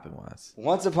 what happened was.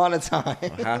 Once upon a time.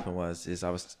 What happened was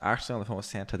I was actually on the phone with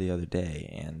Santa the other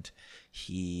day, and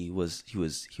he was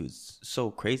so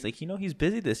crazy. Like, he's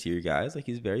busy this year, guys. Like,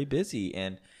 he's very busy,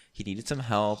 and he needed some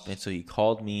help, and so he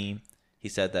called me. He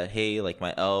said that, hey, like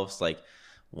my elves, like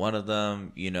one of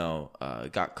them,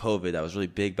 got COVID. That was really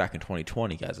big back in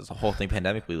 2020, guys. It's a whole thing,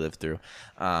 pandemic we lived through.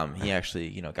 He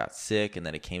actually, got sick, and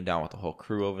then it came down with the whole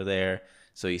crew over there.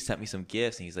 So he sent me some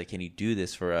gifts, and he's like, can you do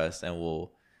this for us? And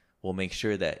we'll make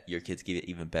sure that your kids get an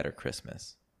even better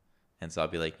Christmas. And so I'll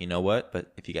be like, you know what?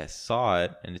 But if you guys saw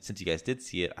it, and since you guys did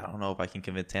see it, I don't know if I can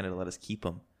convince Santa to let us keep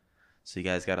them. So you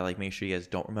guys got to make sure you guys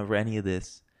don't remember any of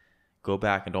this. Go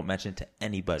back and don't mention it to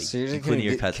anybody, So you're including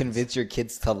your just cousins. convince your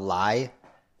kids to lie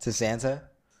to Santa?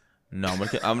 No, I'm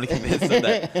gonna convince them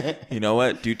that, you know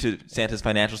what? Due to Santa's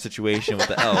financial situation with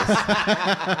the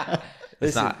elves,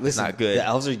 it's not good. The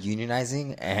elves are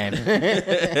unionizing,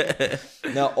 and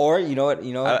no, or you know what?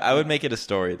 I would make it a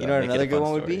story. Though. You know what Make it another a good fun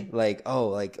one would story.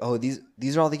 be?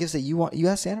 These are all the gifts that you want. You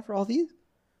asked Santa for all these?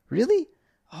 Really?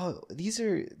 Oh, these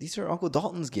are Uncle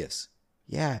Dalton's gifts.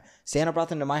 Yeah, Santa brought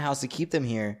them to my house to keep them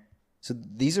here. So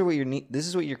these are this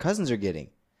is what your cousins are getting.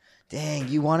 Dang,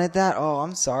 you wanted that? Oh,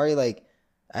 I'm sorry. Like,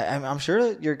 I'm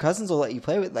sure your cousins will let you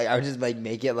play with. Like, I would just like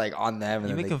make it like on them. And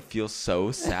You then, make them feel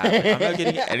so sad. Like, I'm not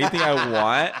getting anything I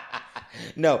want.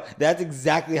 No, that's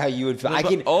exactly how you would feel. I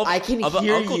can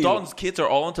hear Uncle you. Dalton's kids are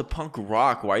all into punk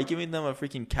rock. Why are you giving them a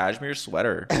freaking cashmere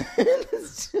sweater?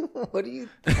 What do you?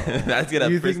 That's gonna.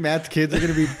 Do you think Matt's kids are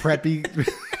going to be preppy?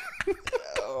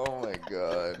 Oh my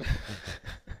god.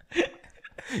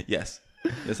 Yes,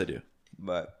 I do.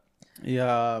 But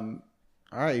Yeah.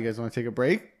 All right, you guys want to take a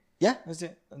break? yeah, let's do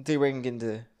it. I'll take a break and get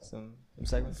into some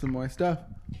segments. Some more stuff.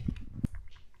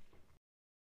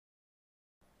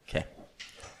 Okay,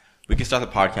 we can start the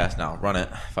podcast now. Run it.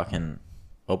 Fucking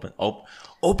open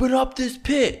up this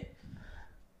pit.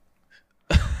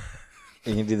 You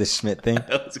can do the Schmidt thing.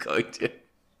 I was going to.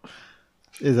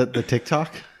 Is that the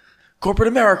TikTok? Corporate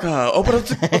America, open up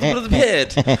the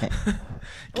pit.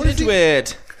 Get into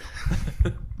it.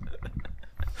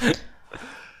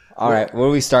 All right, what are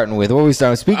we starting with?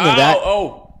 Speaking of that,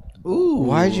 Ooh.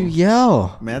 why'd you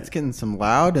yell? Matt's getting some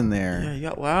loud in Yeah, there. you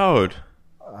got loud.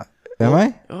 Am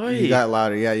I? Oi. You got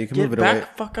louder. Yeah, you can Get move it back, away.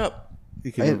 fuck up.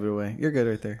 You can move it away. You're good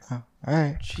right there. Oh, all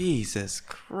right. Jesus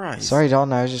Christ. Sorry,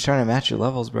 Dalton. I was just trying to match your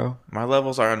levels, bro. My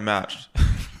levels are unmatched.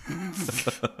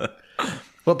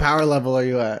 What power level are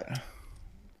you at? Do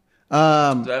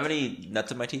I have any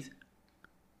nuts in my teeth?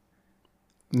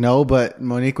 No, but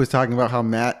Monique was talking about how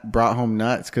Matt brought home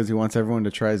nuts because he wants everyone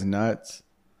to try his nuts.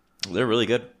 They're really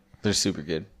good. They're super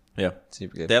good. Yeah.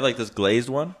 Super good. They have like this glazed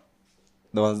one.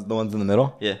 The ones in the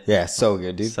middle. Yeah. Yeah, so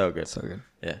good, dude. So good. So good.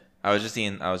 Yeah. I was just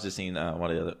seeing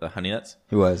one of the honey nuts.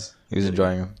 He was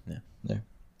enjoying them. Yeah.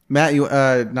 Matt,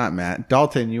 not Matt,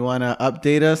 Dalton, you want to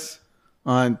update us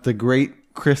on the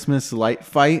great Christmas light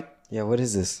fight Yeah. What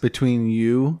is this? between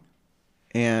you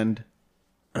and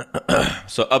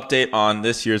So update on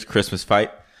this year's Christmas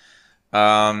fight.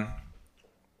 My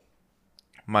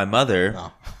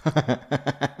mother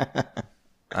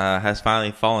has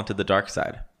finally fallen to the dark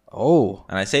side. Oh.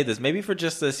 And I say this maybe for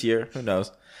just this year, who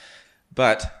knows?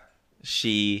 But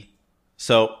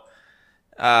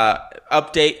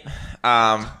update,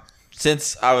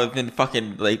 since I've been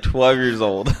fucking like 12 years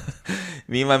old,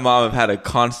 me and my mom have had a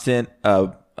constant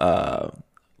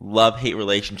love-hate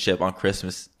relationship on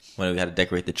Christmas when we had to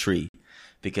decorate the tree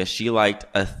because she liked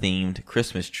a themed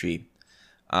Christmas tree.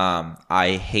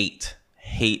 I hate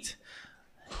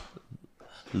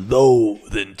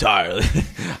loathe entirely.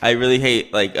 I really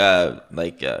hate themed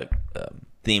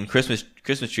Christmas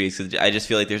trees because I just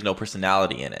feel like there's no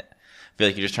personality in it. I feel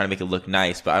like you're just trying to make it look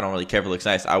nice, but I don't really care if it looks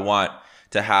nice. I want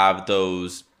to have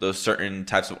those certain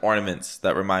types of ornaments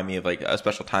that remind me of like a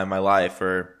special time in my life,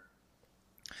 or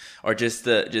just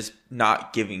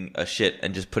not giving a shit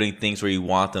and just putting things where you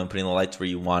want them, putting the lights where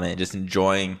you want it, and just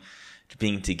enjoying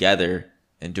being together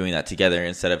and doing that together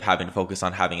instead of having to focus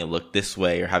on having it look this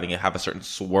way or having it have a certain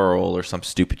swirl or some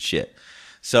stupid shit.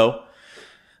 So,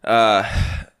 for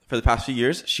the past few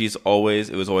years,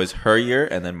 it was always her year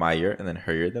and then my year and then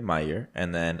her year, then my year.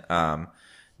 And then,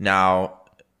 now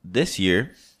this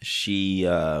year, she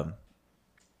let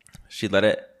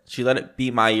it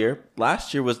be my year.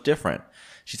 Last year was different.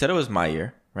 She said it was my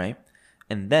year, right?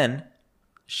 And then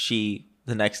the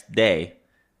next day,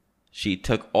 she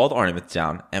took all the ornaments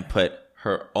down and put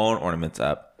her own ornaments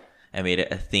up and made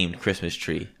it a themed Christmas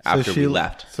tree after we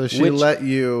left. So she let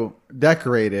you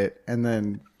decorate it and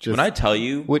then just When I tell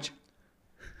you,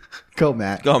 go,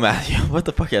 Matt. go Matthew, what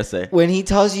the fuck did I say? When he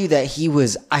tells you that he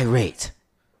was irate,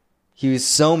 he was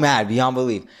so mad beyond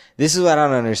belief. This is what I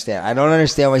don't understand. I don't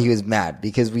understand why he was mad,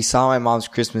 because we saw my mom's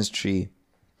Christmas tree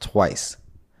twice.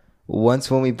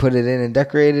 Once when we put it in and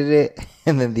decorated it,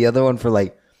 and then the other one for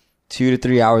like 2 to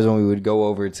 3 hours when we would go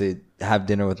over to have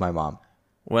dinner with my mom.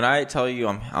 When I tell you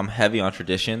I'm heavy on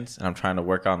traditions and I'm trying to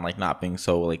work on like not being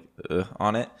so like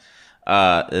on it,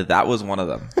 that was one of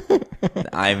them.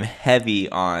 I'm heavy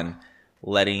on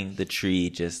letting the tree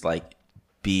just like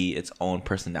be its own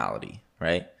personality,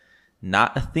 right?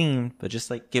 Not a theme, but just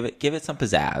like give it some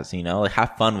pizzazz, you know, like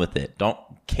have fun with it. Don't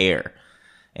care.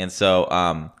 And so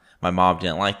my mom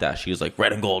didn't like that. She was like,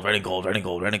 red and gold, red and gold, red and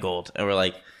gold, red and gold. And we're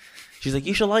like, she's like,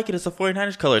 you should like it. It's the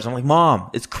 49ers colors. I'm like, Mom,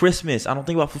 it's Christmas. I don't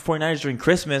think about 49ers during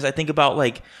Christmas. I think about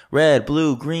like red,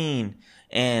 blue, green,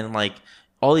 and like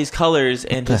all these colors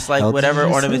and just like hell did whatever you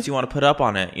just ornaments say? you want to put up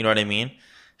on it. You know what I mean?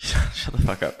 Shut the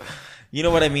fuck up. You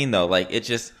know what I mean though? Like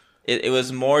it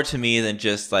was more to me than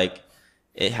just like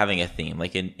it having a theme.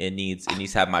 Like it needs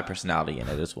to have my personality in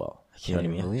it as well. You know what I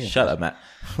can't mean? believe Shut up, Matt.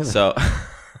 So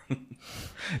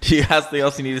do you have something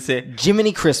else you need to say?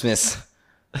 Jiminy Christmas.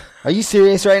 Are you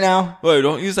serious right now? Wait,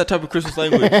 don't use that type of Christmas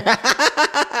language.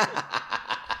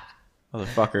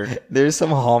 Motherfucker. There's some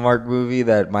Hallmark movie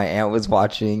that my aunt was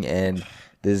watching, and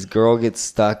this girl gets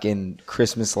stuck in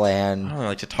Christmas land. I don't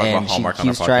like to talk and about Hallmark she on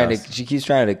our keeps trying podcast. to she keeps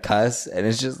trying to cuss, and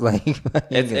it's just like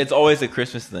It's always a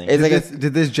Christmas thing. It's like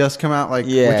Did this just come out like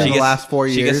Yeah. within She the last 4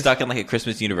 years? She gets stuck in like a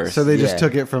Christmas universe. So they just Yeah.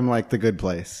 took it from like The Good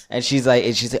Place. and she's like,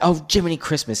 oh, Jiminy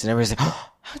Christmas, and everybody's like, oh,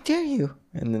 how dare you?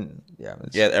 And then yeah,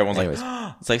 everyone's anyways.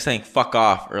 like, it's like saying fuck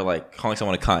off or like calling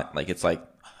someone a cunt. Like it's like,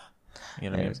 you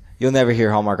know what I mean? Anyways, you'll never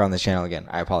hear Hallmark on this channel again.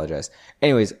 I apologize.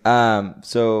 Anyways,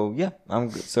 so yeah,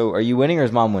 so are you winning or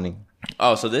is mom winning?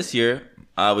 Oh, so this year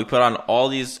we put on all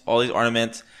these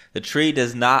ornaments. The tree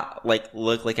does not like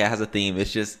look like it has a theme.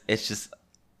 It's just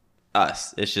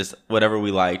us. It's just whatever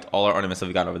we liked. All our ornaments that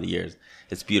we got over the years.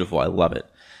 It's beautiful. I love it.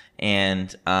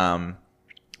 And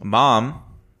mom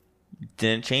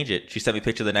didn't change it. She sent me a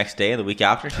picture the next day and the week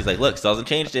after. She's like, "Look, still hasn't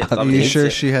changed it." Still Are haven't you changed sure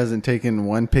it." she hasn't taken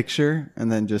one picture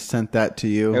and then just sent that to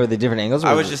you? Or the different angles? or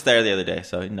I was was it- just there the other day,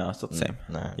 so no, it's still the same.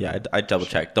 no. Yeah, I double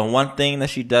checked. The one thing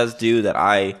that she does do that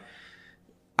I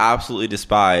absolutely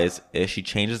despise is she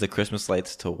changes the Christmas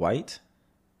lights to white.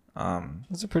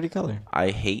 That's a pretty color.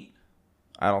 I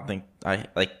don't think I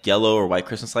like yellow or white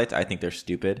Christmas lights. I think they're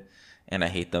stupid, and I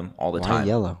hate them all the Why time.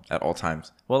 yellow? At all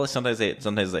times. Well, sometimes they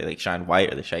like shine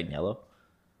white or they shine yellow.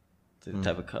 It's the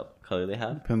type of color they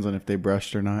have. Depends on if they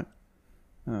brushed or not.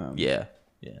 Yeah.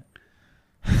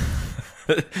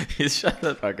 Shut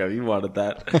the fuck up. You wanted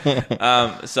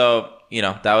that. So,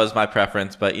 that was my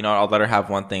preference. But, I'll let her have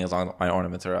one thing as long as my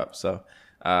ornaments are up. So,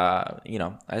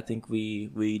 I think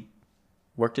we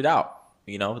worked it out,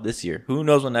 this year. Who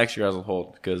knows what next year has will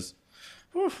hold? Because,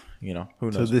 who knows?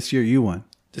 So this year you won.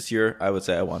 This year, I would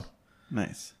say I won.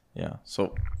 Nice. Yeah.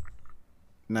 So,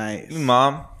 Nice.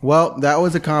 Mom. Well, that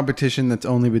was a competition that's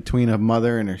only between a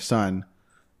mother and her son.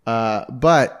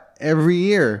 But every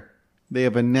year they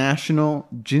have a national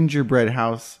gingerbread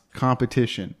house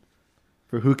competition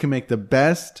for who can make the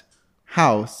best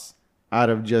house out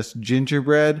of just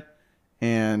gingerbread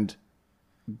and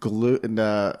glue and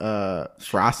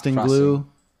frosting glue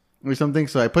or something.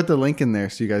 So I put the link in there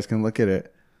so you guys can look at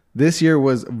it. This year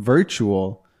was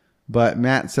virtual, but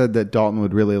Matt said that Dalton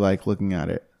would really like looking at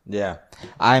it. Yeah.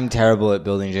 I'm terrible at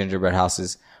building gingerbread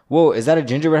houses. Whoa, is that a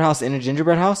gingerbread house in a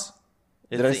gingerbread house?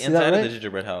 It's Did I the see inside that of right? the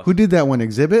gingerbread house. Who did that one?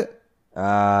 Exhibit? No,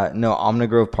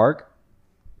 Omnigrove Park.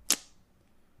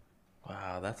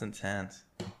 Wow, that's intense.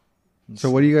 So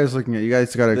what are you guys looking at? You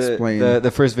guys got to explain.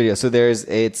 The first video. So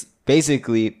it's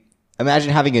basically,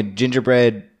 imagine having a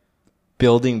gingerbread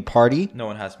building party. No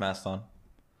one has masks on.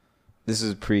 This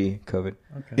is pre-COVID.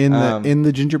 in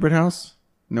the gingerbread house.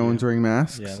 No one's wearing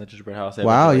masks. Yeah, the gingerbread house.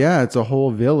 Wow. Yeah, it's a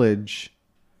whole village.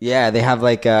 Yeah, they have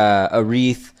like a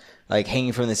wreath like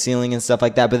hanging from the ceiling and stuff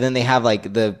like that. But then they have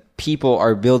like the people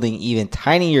are building even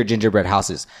tinier gingerbread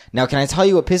houses. Now, can I tell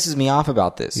you what pisses me off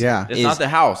about this? Yeah. It's Is- not the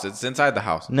house. It's inside the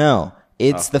house. No,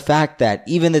 it's the fact that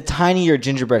even the tinier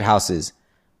gingerbread houses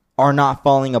are not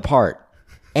falling apart.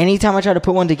 Anytime I try to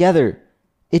put one together,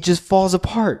 it just falls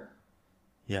apart.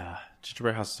 Yeah,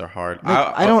 gingerbread houses are hard.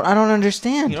 Like, I don't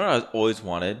understand. You know what I always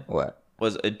wanted What?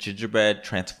 was a gingerbread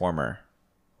transformer.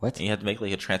 What? And you have to make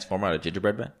like a transformer out of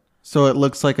gingerbread man. So it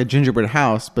looks like a gingerbread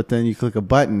house, but then you click a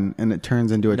button and it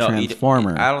turns into a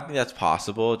transformer. I don't think that's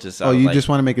possible. Just Oh, you just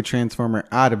want to make a transformer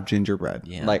out of gingerbread.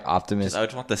 yeah. Like Optimus? I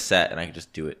just want the set and I could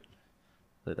just do it.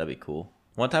 That'd be cool.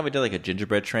 One time we did like a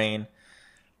gingerbread train.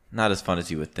 Not as fun as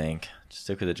you would think. Just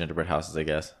stick with the gingerbread houses, I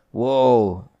guess.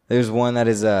 Whoa. There's one that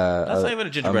is That's not even a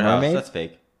gingerbread house. mermaid? That's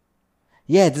fake.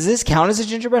 Yeah, does this count as a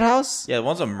gingerbread house? Yeah,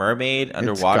 one's a mermaid It's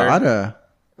underwater. gotta.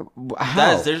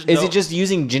 How? there's Is no- it just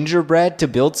using gingerbread to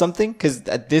build something? Because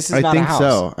this is I not think a house.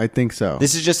 so. I think so.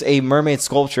 This is just a mermaid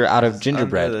sculpture out of Under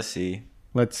gingerbread. the sea.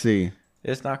 Let's see.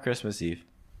 It's not Christmas Eve.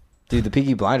 Dude, the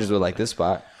Peaky Blinders would like this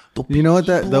spot. You know what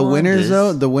the winners Blinders.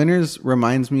 though? The winners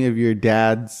reminds me of your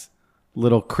dad's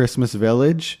little Christmas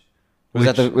village, Was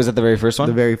that the very first one?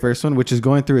 the very first one, which is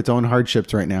going through its own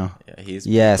hardships right now. Yeah, he's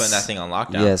Yes. putting that thing on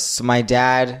lockdown. Yes. So my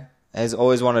dad has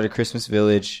always wanted a Christmas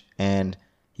village, and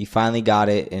he finally got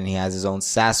it, and he has his own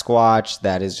Sasquatch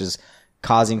that is just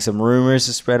causing some rumors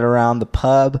to spread around the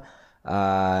pub.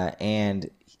 And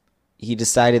he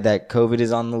decided that COVID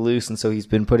is on the loose, and so he's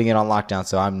been putting it on lockdown.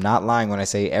 So I'm not lying when I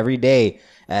say every day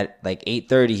at like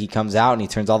 8:30 he comes out and he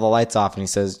turns all the lights off and he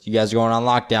says, "You guys are going on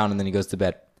lockdown," and then he goes to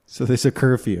bed. So there's a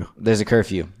curfew. There's a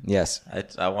curfew. Yes.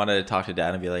 I wanted to talk to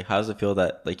Dad and be like, how does it feel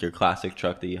that like your classic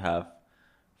truck that you have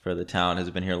for the town has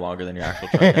been here longer than your actual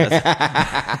truck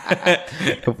has?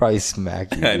 He'll probably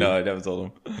smack you. I know. I never told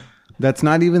him. That's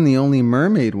not even the only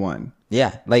mermaid one.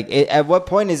 Yeah. Like, at what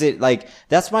point is it like?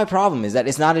 That's my problem. Is that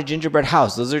it's not a gingerbread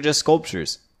house. Those are just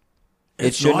sculptures.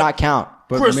 It should not count.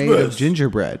 But Christmas. made of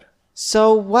gingerbread.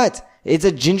 So what? It's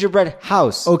a gingerbread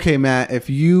house. Okay, Matt, if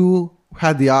you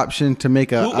had the option to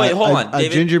make Wait, hold on, a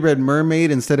David. gingerbread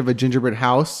mermaid instead of a gingerbread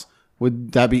house,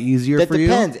 would that be easier That for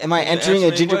depends. you? Am I entering answer a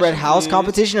me a gingerbread question, house please?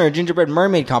 competition or a gingerbread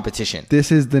mermaid competition? This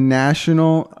is the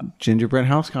National Gingerbread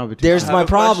House Competition. There's I have my a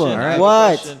problem. question. I have a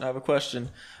What? question. I have a question.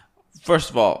 First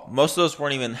of all, most of those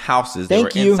weren't even houses. They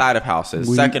Thank were you. inside of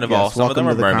houses. Second of all, Yes, some of them welcome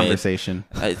were to the mermaids. conversation.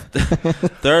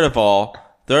 Third of all,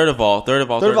 Third of all,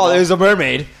 it was a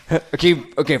mermaid.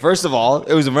 Okay. First of all,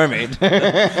 it was a mermaid.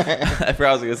 I forgot what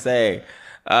I was gonna say.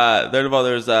 Third of all,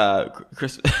 there's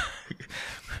Chris.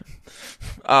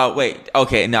 Wait.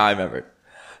 Okay, now I remember.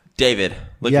 David,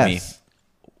 look at me. Yes.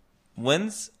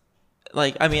 When's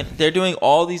they're doing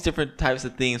all these different types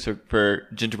of things for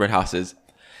gingerbread houses.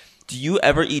 Do you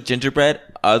ever eat gingerbread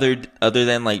other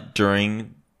than like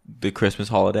during the Christmas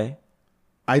holiday?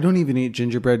 I don't even eat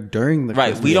gingerbread during the Right,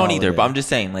 Christmas we don't either. holiday. But I'm just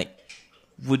saying, like,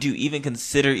 would you even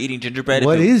consider eating gingerbread?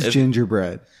 What is if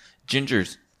gingerbread?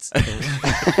 gingers?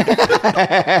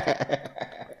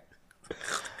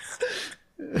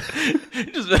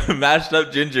 Just mashed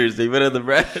up gingers. They put in the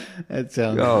bread. That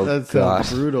sounds Oh, that God.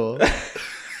 sounds brutal.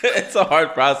 It's a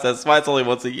hard process. That's why it's only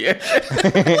once a year.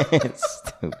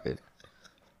 Stupid.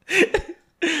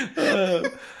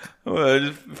 I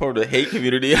just formed a hate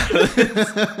community out of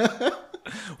this.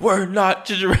 We're not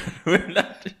gingerbread. We're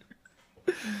not.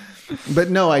 But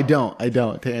no, I don't.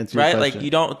 To answer your Right? question. Like,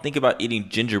 you don't think about eating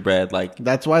gingerbread like.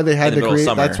 That's why they had in the to middle of create.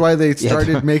 summer. That's why they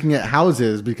started making it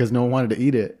houses because no one wanted to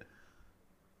eat it.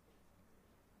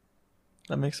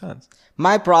 That makes sense.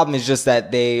 My problem is just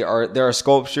that there are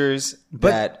sculptures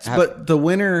But but the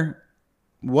winner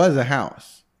was a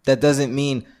house. that doesn't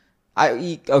mean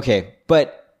okay.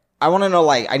 But I want to know,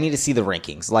 like, I need to see the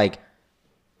rankings. Like,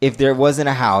 if there wasn't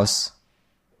a house,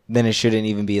 then it shouldn't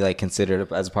even be like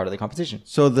considered as a part of the competition.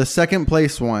 So the second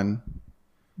place one,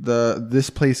 this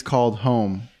place called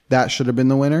Home, that should have been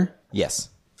the winner. Yes.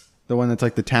 The one that's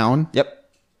like the town. Yep.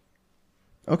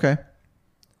 Okay.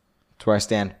 That's where I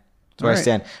stand. That's where All I right.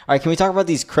 stand. All right. Can we talk about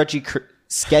these sketchy,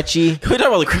 Can we talk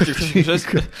about the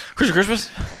Christmas?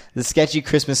 the sketchy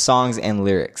Christmas songs and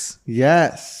lyrics?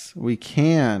 Yes, we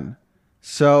can.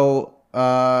 So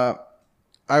I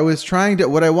was trying to.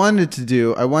 What I wanted to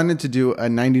do a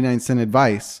 99-cent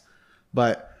advice,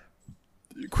 but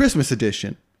Christmas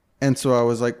edition. And so I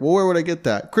was like, well, where would I get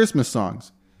that? Christmas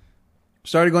songs.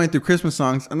 Started going through Christmas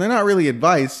songs, and they're not really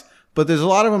advice, but there's a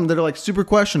lot of them that are like super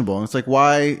questionable. And it's like,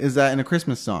 why is that in a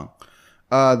Christmas song?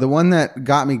 The one that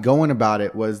got me going about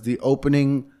it was the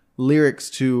opening lyrics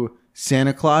to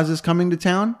Santa Claus is Coming to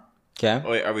Town. Okay.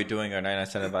 Wait, are we doing our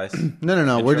 99-cent advice?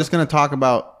 No. We're just going to talk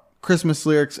about Christmas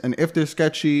lyrics and if they're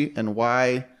sketchy and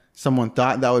why someone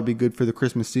thought that would be good for the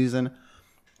Christmas season.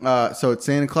 So it's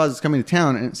Santa Claus is Coming to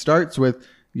Town, and it starts with,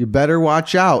 you better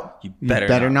watch out. You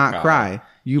better not cry.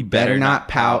 You better not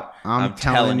pout. I'm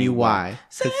telling you why.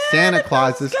 Because Santa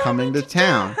Claus is coming to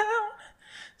town.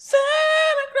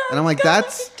 And I'm like,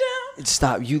 that's...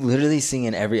 Stop. You literally sing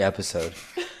in every episode.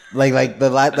 like I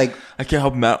can't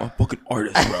help Matt. I'm a fucking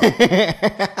artist, bro.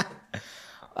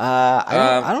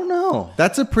 I don't know.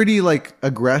 That's a pretty like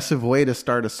aggressive way to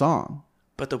start a song.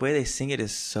 But the way they sing it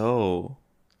is so.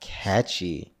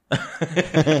 Catchy.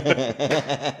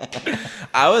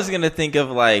 I was gonna think of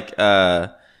like I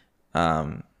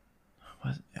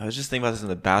was just thinking about this in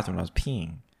the bathroom when I was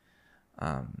peeing.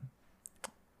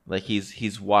 Like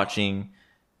he's watching.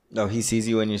 No, he sees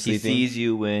you when you're He sleeping. sees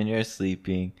you when you're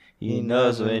sleeping. He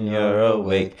knows when you're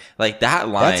awake. Like that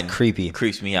line. That's creepy.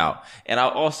 Creeps me out. And I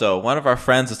also, one of our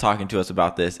friends was talking to us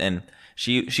about this, and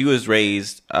she was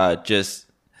raised just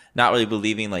not really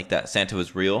believing like that Santa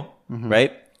was real,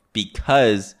 right?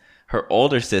 Because her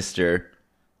older sister,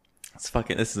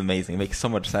 this is amazing. It makes so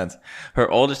much sense.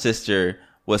 Her older sister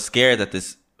was scared that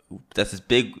this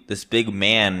big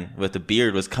man with a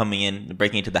beard was coming in,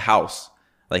 breaking into the house.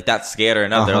 Like that scared her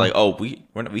enough. They're like, "Oh, we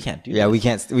can't do Yeah,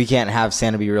 this." we can't have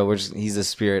Santa be real. He's the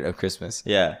spirit of Christmas.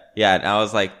 Yeah. And I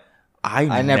was like,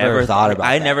 I never thought about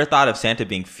I that. never thought of Santa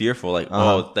being fearful. Like,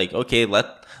 oh, like okay,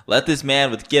 let this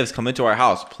man with gifts come into our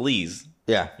house, please.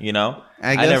 Yeah. You know,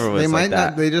 I guess never was they might like that.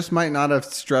 not. They just might not have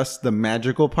stressed the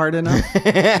magical part enough.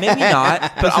 Maybe not,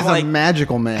 but This I'm is like, a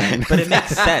magical man. but it makes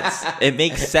sense. It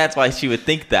makes sense why she would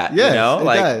think that. Yes, you know, it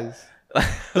like does.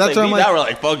 that's That's why I'm me, like- now we're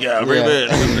like, fuck yeah, bring Yeah.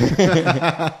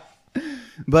 it in.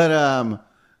 But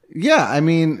yeah. I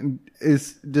mean,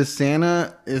 is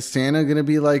Santa gonna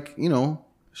be like,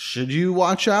 should you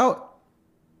watch out?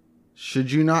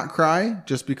 Should you not cry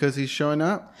just because he's showing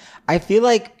up? I feel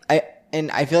like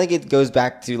it goes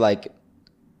back to like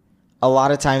a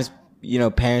lot of times,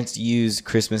 parents use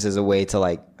Christmas as a way to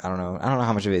like, I don't know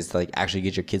how much of it is to like actually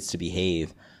get your kids to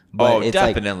behave. But Oh, it's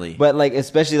like- definitely. but like,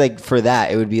 especially like for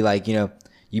that, it would be like,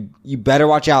 you better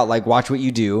watch out, like watch what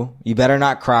you do. You better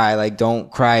not cry. Like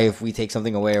don't cry if we take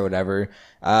something away or whatever.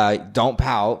 Don't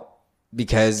pout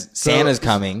because Santa's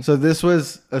coming. So this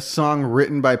was a song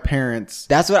written by parents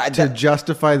That's what to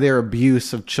justify their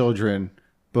abuse of children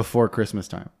before Christmas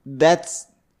time.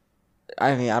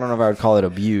 I mean, I don't know if I would call it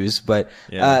abuse, but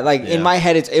Yeah, like yeah. in my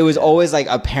head, it was always like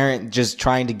a parent just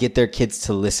trying to get their kids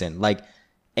to listen. Like,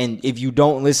 and if you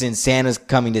don't listen, Santa's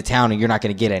coming to town and you're not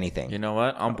going to get anything. You know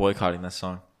what? I'm boycotting this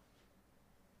song.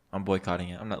 I'm boycotting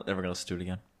it. I'm not ever gonna listen to it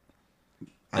again.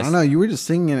 I don't know. You were just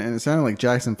singing it, and it sounded like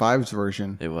Jackson 5's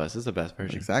version. It was. It's the best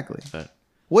version. Exactly. But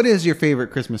What is your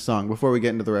favorite Christmas song before we get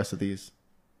into the rest of these?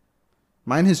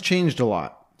 Mine has changed a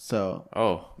lot. So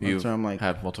you why I'm like,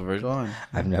 had multiple go versions. on.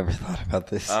 I've never thought about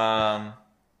this.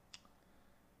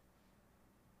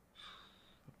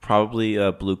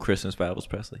 Probably Blue Christmas by Elvis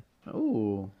Presley.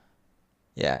 Oh,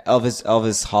 yeah,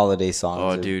 Elvis holiday songs. Oh,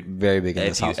 are dude, very big in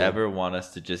this If you household. ever want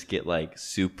us to just get like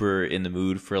super in the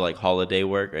mood for like holiday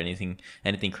work or anything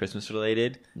Christmas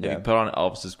related, if Yeah. you put on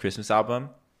Elvis's Christmas album,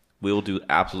 we will do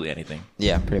absolutely anything.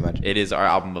 Yeah, pretty much. It is our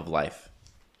album of life.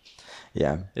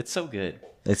 Yeah, It's so good.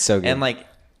 it's so good. And like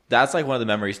that's like one of the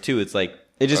memories too. It's like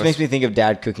it just makes me think of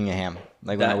Dad cooking a ham.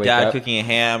 Like when I wake dad up. cooking a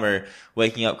ham or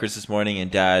waking up Christmas morning and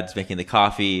dad's making the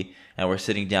coffee and we're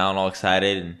sitting down all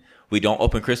excited and we don't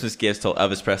open Christmas gifts till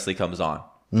Elvis Presley comes on.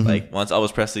 Mm-hmm. Like once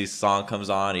Elvis Presley's song comes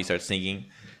on, he starts singing,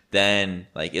 then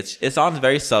like it's on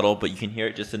very subtle, but you can hear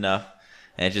it just enough.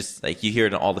 And it's just like you hear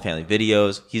it in all the family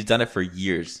videos. He's done it for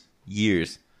years.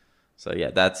 So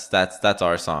yeah, that's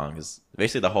our song. Is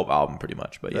basically the whole album pretty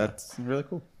much. But yeah. that's really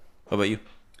cool. What about you?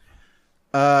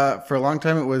 For a long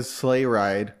time, it was Sleigh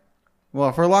Ride.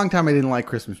 Well, for a long time, I didn't like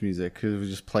Christmas music because it was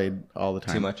just played all the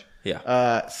time. Too much.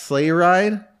 Yeah. Sleigh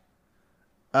Ride.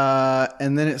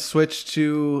 And then it switched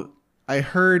to, I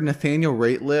heard Nathaniel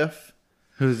Rateliff,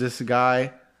 who's this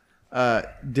guy,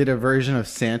 did a version of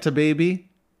Santa Baby.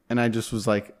 And I just was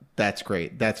like, that's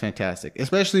great. That's fantastic.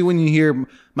 Especially when you hear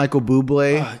Michael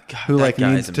Bublé, Oh, God, who that like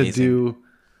guy needs is to amazing. do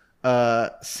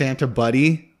Santa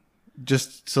Buddy,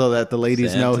 just so that the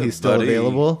ladies know Santa he's still Buddy.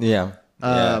 available. Yeah.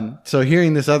 So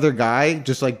hearing this other guy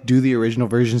just like do the original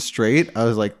version straight, I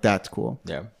was like, that's cool.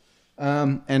 Yeah.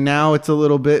 And now it's a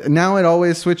little bit. Now it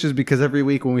always switches because every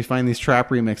week when we find these trap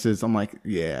remixes, I'm like,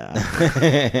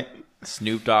 yeah.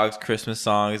 Snoop Dogg's Christmas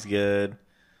song is good.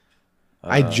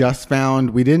 I just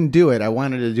found we didn't do it. I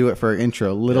wanted to do it for our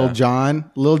intro. Lil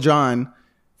Jon,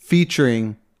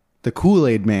 featuring the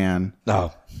Kool-Aid Man,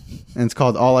 Oh. and it's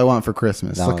called "All I Want for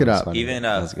Christmas." That Look it one was up. funny. Even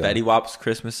That's good. Fetty Wap's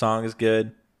Christmas song is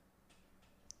good.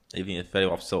 Even if Fetty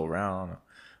Wap's still around, I don't know.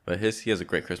 But he has a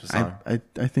great Christmas song. I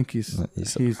think he's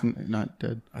He's- not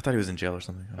dead. I thought he was in jail or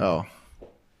something. Oh.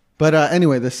 But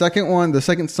anyway, the second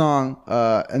song,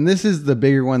 and this is the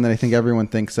bigger one that I think everyone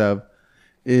thinks of,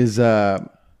 is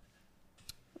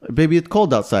 "Baby It's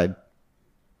Cold Outside."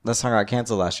 That song got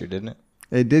canceled last year, didn't it?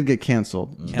 It did get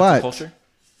canceled, Cancel but culture.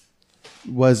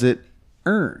 was it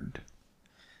earned?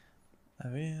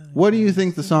 What do you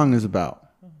think the song is about?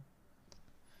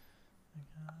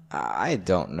 I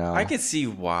don't know. I could see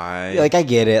why. like I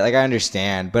get it, like I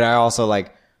understand, but I also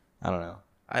like I don't know.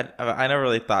 I never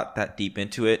really thought that deep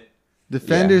into it.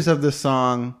 Defenders of the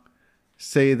song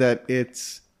say that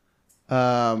it's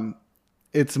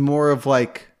more of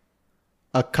like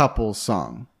a couple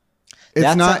song.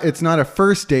 It's not a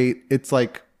first date. It's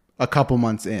like a couple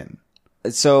months in.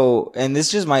 So, and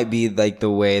this just might be like the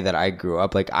way that I grew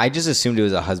up. Like I just assumed it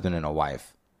was a husband and a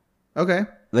wife. Okay.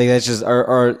 Like that's just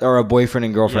or a boyfriend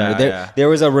and girlfriend. Yeah, There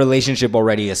was a relationship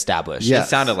already established. Yeah. It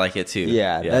sounded like it too.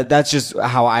 Yeah, that's just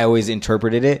how I always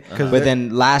interpreted it. But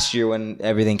then last year when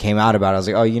everything came out about it, I was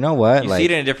like, oh, you know what? You like, see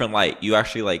it in a different light. You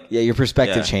actually like. yeah, your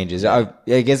perspective Yeah. changes. I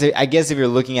guess if you're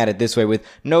looking at it this way with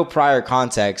no prior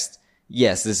context,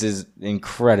 yes, this is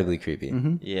incredibly creepy.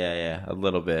 Yeah, a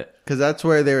little bit. Because that's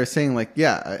where they were saying, like,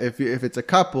 yeah, if it's a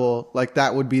couple, like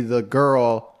that would be the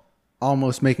girl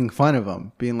almost making fun of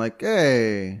him, being like,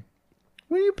 "Hey,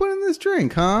 what are you putting in this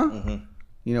drink, huh?"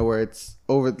 you know, where it's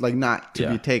over, like not to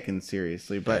Yeah. be taken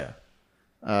seriously. But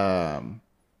Yeah.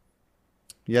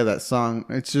 yeah, that song,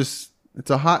 it's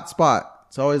a hot spot.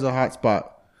 It's always a hot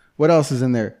spot. What else is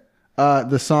in there?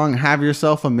 The song "Have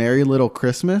Yourself a Merry Little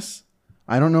Christmas."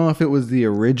 I don't know if it was the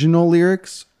original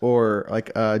lyrics or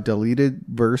like a deleted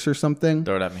verse or something.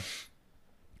 Throw it at me.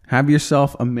 Have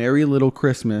yourself a merry little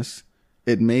Christmas.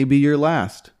 It may be your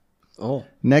last. Oh.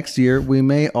 Next year, we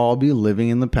may all be living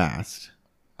in the past.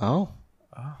 Oh.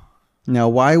 Now,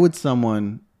 why would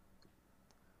someone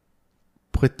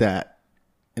put that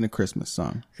in a Christmas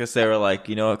song? Because they were like,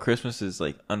 you know what, Christmas is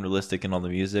like unrealistic in all the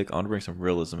music. I want to bring some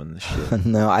realism in this shit.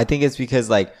 No, I think it's because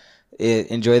like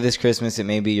enjoy this Christmas. It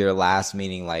may be your last,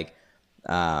 meaning like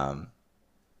at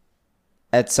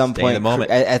some Stay in the point,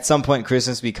 moment. at some point,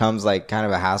 Christmas becomes like kind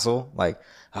of a hassle. Like,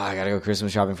 oh, I gotta go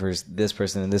Christmas shopping for this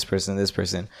person and this person and this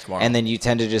person, Tomorrow. and then you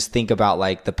tend to just think about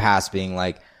like the past being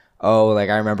like, oh, like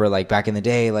I remember like back in the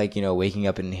day, like, you know, waking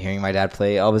up and hearing my dad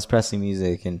play Elvis Presley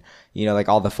music and, you know, like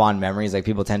all the fond memories. Like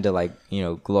people tend to like, you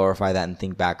know, glorify that and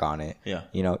think back on it. Yeah.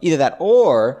 You know, either that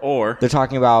or Or they're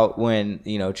talking about when,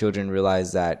 you know, children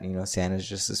realize that, you know, Santa's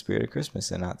just the spirit of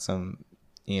Christmas and not some,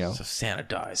 you know, so Santa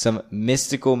dies. some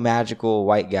mystical, magical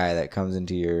white guy that comes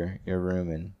into your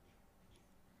room and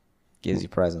gives you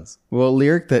presents. Well, a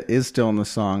lyric that is still in the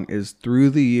song is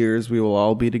 "Through the years we will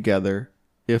all be together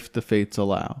if the fates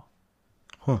allow."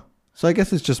 Huh. So I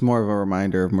guess it's just more of a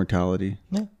reminder of mortality.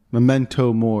 Yeah.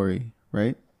 Memento mori,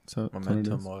 right? So that's what it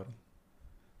Memento is.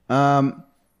 mori.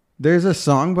 There's a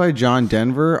song by John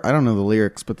Denver. I don't know the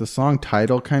lyrics, but the song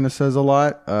title kind of says a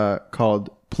lot. Called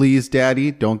 "Please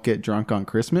Daddy, Don't Get Drunk on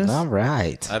Christmas." All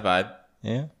right. I vibe.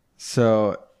 Yeah.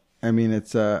 So I mean,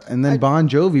 it's and then Bon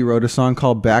Jovi wrote a song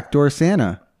called "Backdoor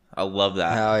Santa." I love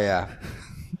that. Hell yeah.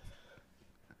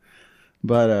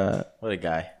 But What a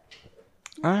guy.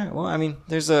 All right. Well, I mean,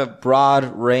 there's a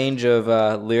broad range of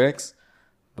lyrics,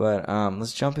 but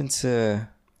let's jump into.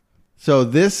 so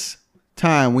this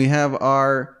time we have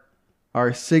our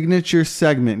signature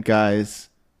segment, guys.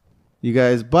 You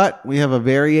guys, but we have a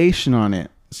variation on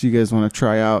it. So you guys want to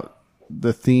try out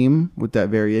the theme with that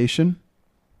variation?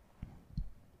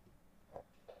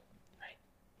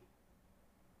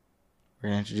 We're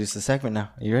gonna introduce the segment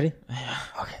now. Are you ready? Yeah.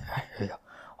 Okay. All right. Here we go.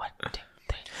 1, 2,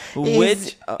 3.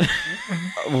 Which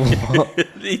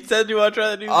he said you want to try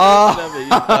the new version of it, you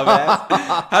dumbass.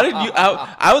 How did you?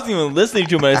 I wasn't even listening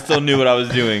to him, but I still knew what I was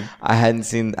doing. I hadn't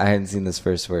seen this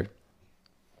first word.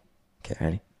 Okay,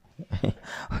 ready?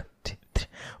 1, 2, 3.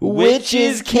 Which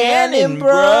is canon,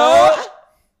 bro? I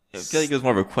feel like it was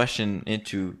more of a question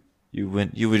into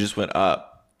you just went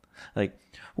up, like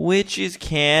which is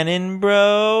canon,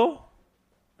 bro?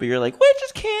 But you're like, which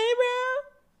is canon,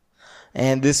 bro?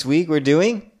 And this week we're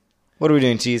doing. What are we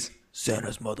doing, Cheese?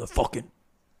 Santa's motherfucking.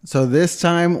 So this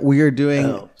time we are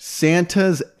doing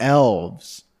Santa's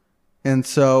elves. And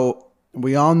so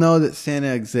we all know that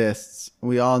Santa exists.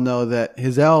 We all know that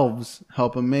his elves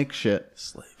help him make shit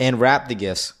And wrap the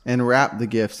gifts. and wrap the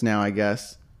gifts now, I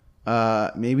guess.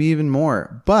 Maybe even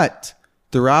more. But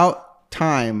throughout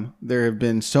time, there have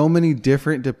been so many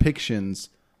different depictions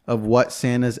of what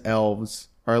Santa's elves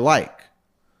are like.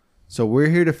 So we're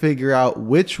here to figure out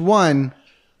which one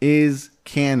is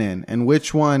canon and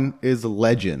which one is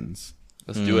legends.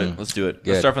 Let's do it. Let's do it.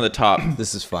 Good. Let's start from the top.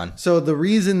 This is fun. So the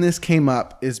reason this came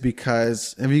up is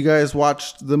because, have you guys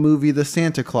watched the movie The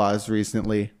Santa Claus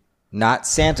recently? Not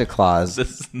Santa Claus,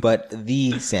 This- but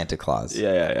the Santa Claus.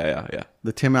 Yeah.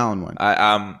 The Tim Allen one.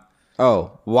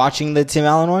 Oh, watching the Tim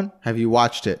Allen one? Have you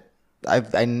watched it?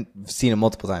 I've seen it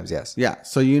multiple times. Yes. Yeah.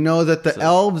 So you know that the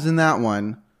elves in that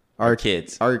one are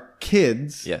kids. Are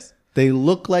kids. Yes. They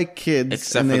look like kids.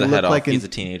 Except and for they the look head off. like He's a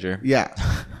teenager. Yeah.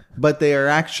 But they are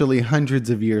actually hundreds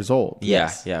of years old.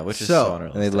 Yes. Yeah, which is So- so And they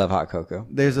unrealistic. love hot cocoa.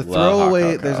 There's a Love hot throwaway.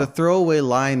 cocoa. There's a throwaway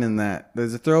line in that.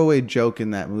 There's a throwaway joke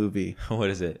in that movie What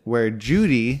is it? where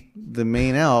Judy, the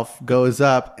main elf, goes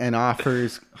up and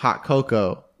offers hot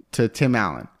cocoa to Tim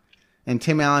Allen, and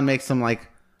Tim Allen makes some like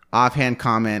offhand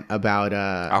comment about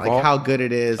Alcohol? like how good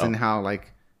it is and how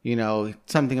like, you know,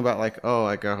 something about like, oh,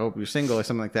 like I hope you're single or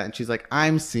something like that, and she's like,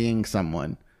 I'm seeing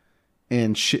someone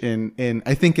in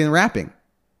I think in rapping.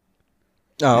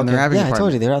 Oh, In the okay. wrapping Yeah, I told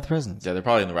department. you they were out the presents. Yeah, they're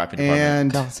probably in the wrapping department.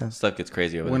 And Common sense. Stuff gets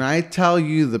crazy over when there. I tell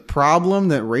you the problem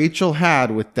that Rachel had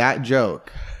with that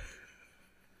joke,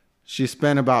 she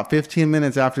spent about 15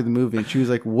 minutes after the movie and she was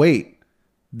like, wait,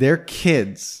 they're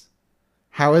kids.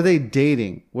 How are they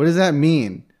dating? What does that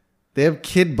mean? They have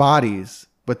kid bodies,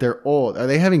 but they're old. Are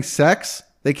they having sex?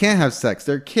 They can't have sex.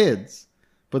 They're kids.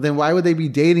 But then why would they be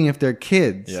dating if they're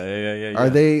kids? Yeah.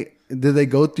 Are they, did they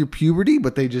go through puberty,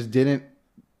 but they just didn't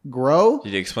grow.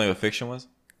 Did you explain what fiction was?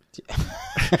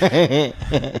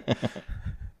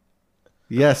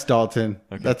 Yes, Dalton.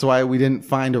 Okay. That's why we didn't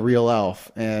find a real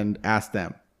elf and ask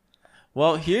them.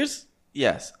 Well, yes.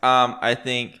 I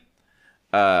think.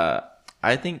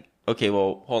 Okay.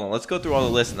 Well, hold on. Let's go through all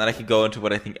the lists, and then I can go into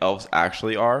what I think elves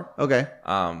actually are. Okay.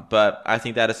 But I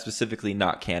think that is specifically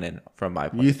not canon from my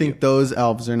point. You of view. think those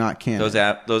elves are not canon?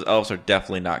 those elves are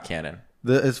definitely not canon?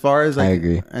 As far as I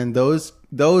agree. And those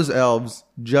elves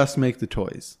just make the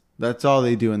toys. That's all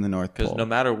they do in the North Because Pole. no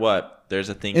matter what, there's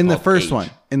a thing in the called first age. one.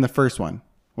 In the first one.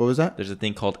 What was that? There's a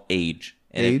thing called age.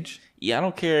 And if- Age? yeah, I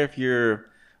don't care if you're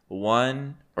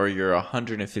 1 or you're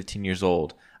 115 years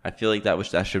old. I feel like that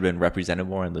should have been represented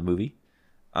more in the movie.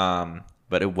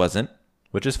 But it wasn't,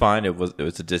 which is fine. It was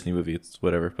a Disney movie. It's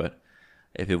whatever. But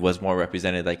if it was more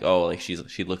represented, like, oh, like she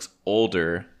looks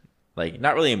older, like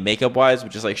not really makeup wise,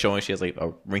 but just like showing she has like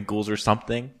wrinkles or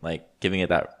something, like giving it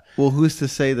that. Well, who's to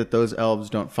say that those elves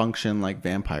don't function like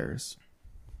vampires?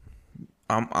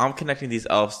 I'm connecting these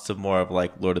elves to more of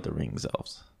like Lord of the Rings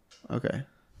elves. Okay.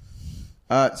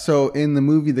 So in the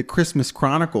movie The Christmas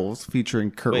Chronicles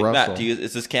featuring Kurt Wait, Russell. Matt,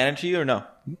 is this canon to you or no?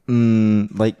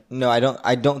 No,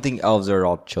 I don't think elves are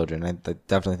all children. I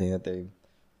definitely think that they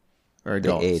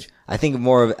adults. age. I think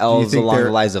more of elves think along the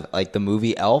they're- lines of like the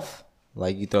movie Elf.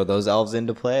 Like you throw those elves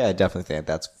into play. I definitely think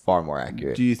that's far more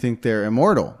accurate. Do you think they're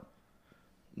immortal?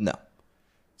 No.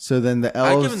 So then the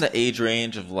I elves. give them the age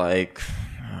range of like,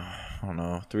 I don't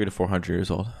know, 300 to 400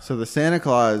 years old. So the Santa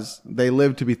Claus, they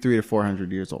live to be 300 to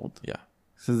 400 years old. Yeah.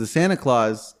 So the Santa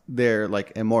Claus, they're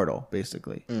like immortal,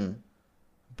 basically.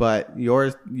 But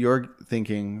you're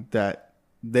thinking that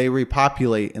they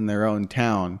repopulate in their own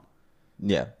town,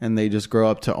 Yeah. and they just grow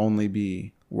up to only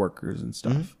be workers and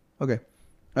stuff. Okay.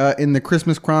 In the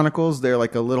Christmas Chronicles, they're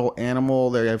like a little animal.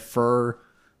 They have fur.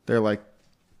 They're like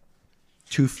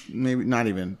maybe not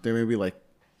even. They're maybe like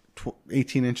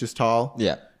 18 inches tall.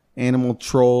 Yeah. animal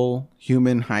Troll,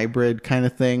 human hybrid kind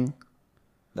of thing.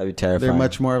 That'd be terrifying. They're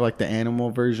much more like the animal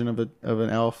version of an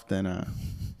elf than Can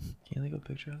you like a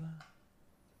picture of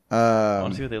that? I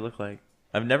want to see what they look like.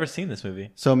 I've never seen this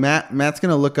movie. So Matt's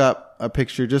gonna look up a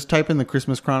picture. Just type in the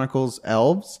Christmas Chronicles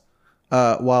elves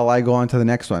while I go on to the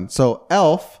next one. So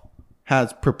elf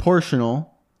has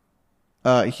proportional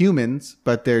humans,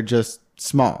 but they're just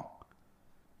small.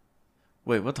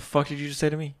 Wait, what the fuck did you just say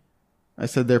to me? I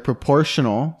said they're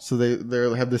proportional, so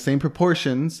they have the same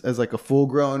proportions as like a full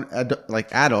grown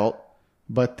adult,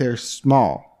 but they're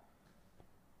small.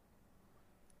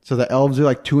 So the elves are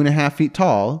like 2.5 feet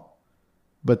tall,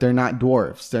 but they're not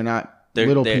dwarfs. They're not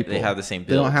little people. They have the same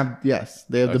They don't build. have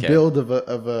they have the Okay. build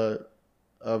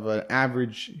of an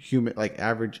average human, like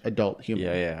average adult human.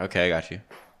 Yeah. Okay, I got you.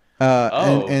 And,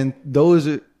 Oh. and those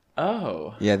are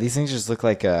Oh. Yeah, these things just look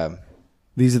like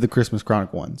these are the Christmas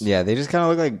Chronicle ones. yeah, they just kind of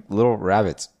look like little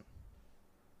rabbits.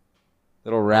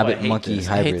 Little rabbit hate monkey this.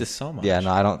 I hate hybrid. this so much. Yeah,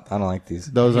 no, I don't like these.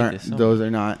 Those hate aren't. this so Those are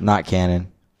not. Not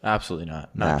canon. Absolutely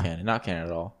not. Not Nah. canon. Not canon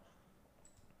at all.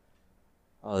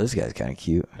 Oh, this guy's kind of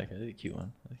cute. That's a cute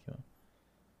one. That's a cute one.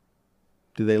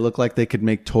 Do they look like they could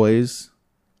make toys?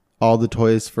 All the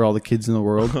toys for all the kids in the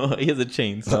world. He has a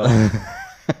chainsaw.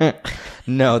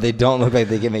 No, they don't look like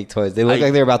they can make toys. They look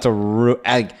like they're about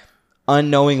to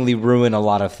unknowingly ruin a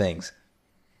lot of things.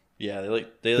 Yeah, they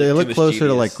They look too closer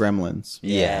to like mischievous. Gremlins.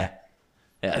 Yeah.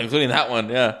 Yeah, including that one.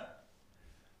 Yeah.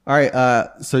 All right.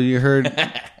 So you heard.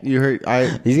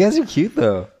 These guys are cute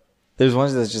though. There's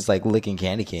ones that's just like licking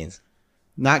candy canes.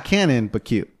 Not canon, but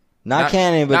cute. Not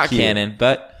canon, but not cute. canon,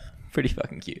 but pretty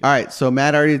fucking cute. All right. So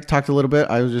Matt already talked a little bit.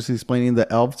 I was just explaining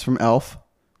the elves from Elf,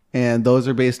 and those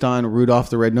are based on Rudolph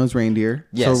the Red-Nosed Reindeer.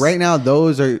 Yes. So right now,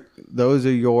 those are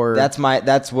your.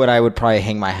 That's what I would probably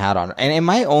hang my hat on. And it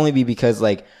might only be because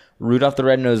like Rudolph the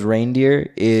Red-Nosed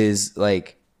Reindeer is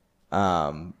like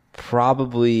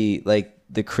probably like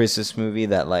the Christmas movie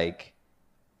that like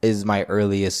is my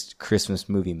earliest Christmas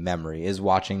movie memory is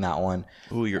watching that one.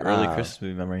 Ooh, your early Christmas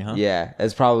movie memory, huh? Yeah,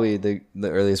 it's probably the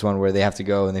earliest one where they have to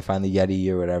go and they find the Yeti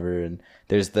or whatever, and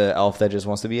there's the elf that just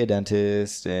wants to be a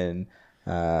dentist, and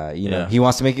you know he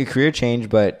wants to make a career change,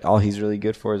 but all he's really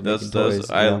good for is making toys.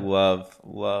 I you know?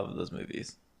 love those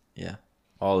movies. Yeah,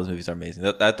 all those movies are amazing.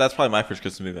 That's probably my first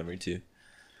Christmas movie memory too.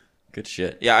 Good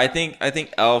shit. Yeah, I think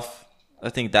Elf. I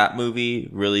think that movie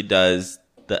really does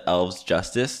the elves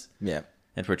justice. Yeah.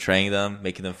 And portraying them,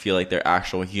 making them feel like they're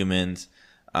actual humans,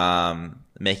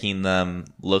 making them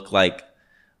look like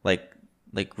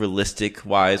realistic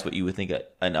wise what you would think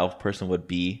an elf person would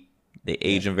be. They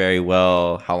age them very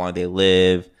well, how long they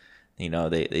live, you know,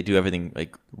 they do everything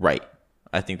like right.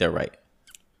 I think they're right.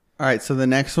 All right. So the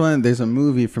next one, there's a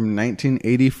movie from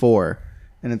 1984,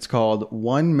 and it's called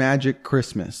One Magic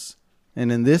Christmas.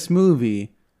 And in this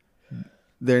movie,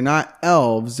 they're not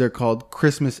elves; they're called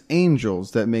Christmas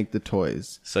angels that make the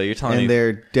toys, So you're telling and me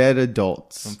they're dead when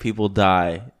adults. people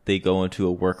die, they go into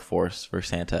a workforce for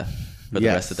Santa for the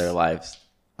Yes. rest of their lives.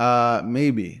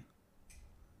 Maybe.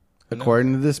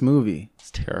 According to this movie.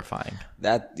 It's terrifying.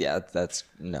 That's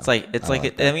no. It's like it's like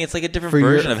a different For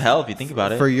your- version of hell if you think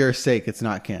about it. For your sake, it's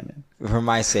not canon. For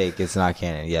my sake, it's not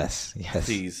canon. Yes.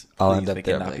 Please, I'll please end up make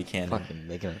there it not like, be canon. fucking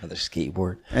making another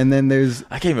skateboard. And then there's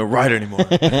I can't even ride anymore.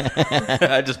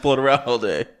 I just float around all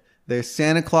day. There's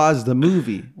Santa Claus the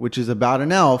movie, which is about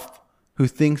an elf who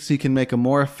thinks he can make a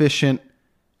more efficient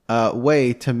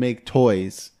way to make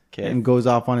toys, Okay. and goes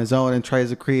off on his own and tries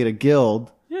to create a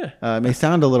guild. Yeah. It may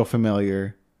sound a little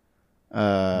familiar.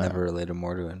 Never related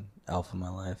more to an elf in my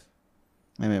life.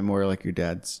 I meant more like your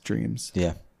dad's dreams.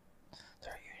 Yeah.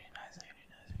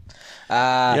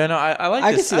 Yeah, no, I like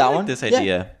I this. can see I that like one. this Yeah.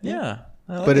 idea. Yeah.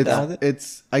 I like But that.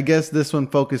 it's I guess this one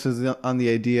focuses on the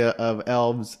idea of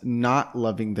elves not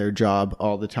loving their job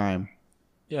all the time.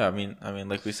 Yeah, I mean,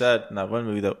 like we said in that one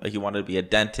movie, that he wanted to be a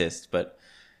dentist, but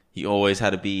he always had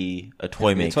to be a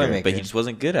toy be a maker, toy but he maker. just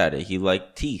wasn't good at it. He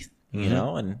liked teeth, you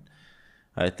know, and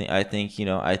I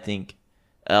think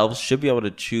elves should be able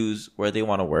to choose where they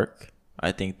want to work.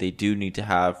 I think they do need to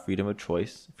have freedom of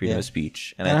choice, freedom Yeah. of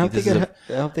speech, and And I think this is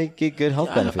I hope they get good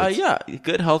health benefits. yeah,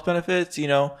 good health benefits.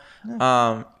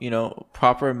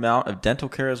 Proper amount of dental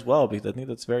care as well, because I think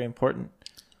that's very important.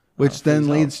 Which for then these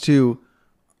leads elves. to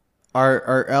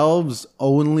are elves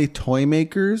only toy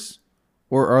makers,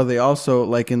 or are they also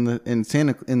like in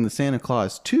the Santa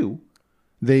Claus 2,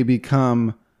 they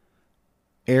become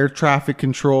air traffic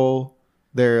control,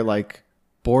 they're like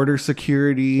border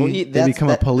security, Well, they that's- become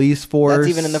that- a police force. That's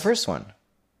even in the first one.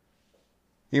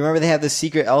 You remember they have the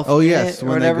secret elf? Oh unit yes, or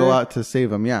when whatever? they go out to save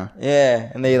them, yeah. Yeah,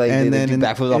 and they And they then do in-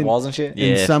 backflips on in- walls and shit. Yeah.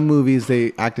 In some movies,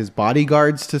 they act as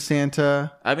bodyguards to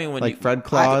Santa, I mean, when like you, Fred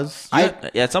Claus.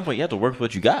 at some point you have to work with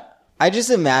what you got. I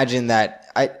just imagine that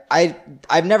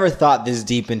I've never thought this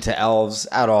deep into elves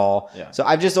at all. Yeah. So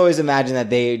I've just always imagined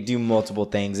that they do multiple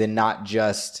things and not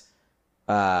just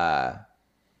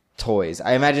toys.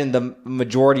 I imagine the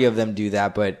majority of them do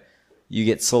that, but you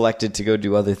get selected to go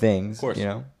do other things. Of course, You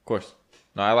know? of course.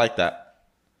 No, I like that.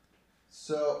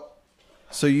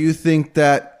 So you think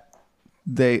that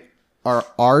they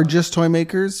are just toy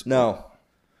makers? No.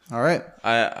 All right.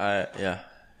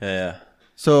 Yeah.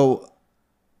 So,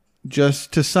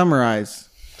 just to summarize,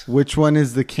 which one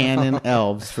is the canon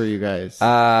elves for you guys?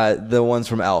 The ones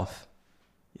from Elf.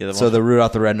 Yeah, So the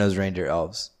Rudolph the Red-Nosed Reindeer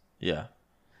elves. yeah.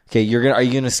 Okay, are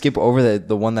you gonna skip over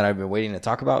the one that I've been waiting to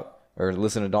talk about or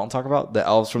listen to Dalton talk about? The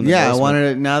elves from the Yeah, I Norse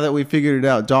wanted to, now that we figured it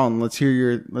out, Dalton, let's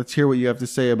hear what you have to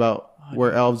say about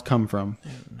where elves come from.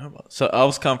 So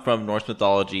elves come from Norse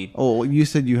mythology. Oh, you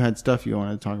said you had stuff you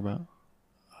wanted to talk about.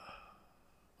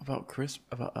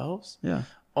 About elves? Yeah.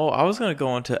 Oh, I was gonna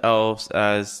go into elves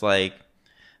as like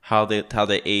how they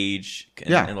age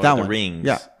in, Yeah, in Lord that of the one. Rings.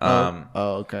 Yeah. Um,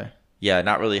 okay. yeah,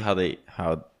 not really how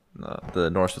the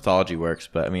Norse mythology works,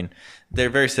 but I mean they're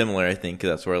very similar. I think 'cause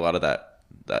that's where a lot of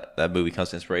that movie comes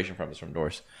to inspiration from, is from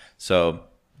Norse. So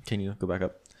can you go back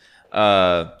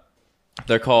up?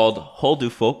 They're called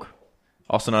Holdufolk,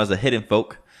 also known as the Hidden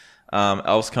Folk.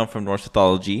 Elves come from Norse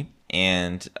mythology,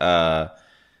 and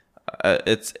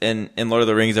it's in Lord of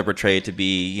the Rings. They're portrayed to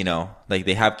be, like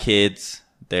they have kids.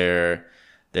 They're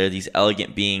these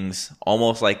elegant beings,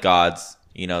 almost like gods.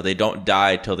 They don't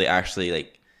die till they actually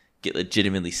like get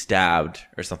legitimately stabbed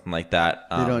or something like that.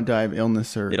 They don't die of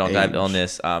illness or They don't die of age.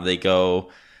 illness. They go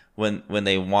when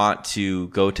they want to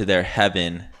go to their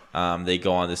heaven. They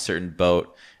go on this certain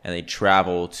boat and they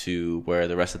travel to where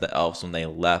the rest of the elves, when they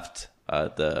left,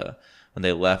 I'm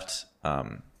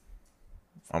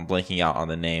blanking out on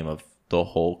the name of the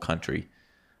whole country.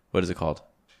 What is it called?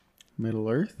 Middle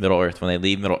Earth? Middle Earth. When they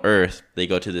leave Middle Earth, they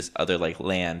go to this other like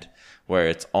land where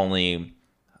it's only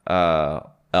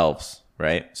elves,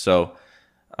 right? So,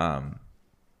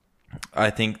 I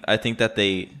think that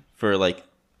they for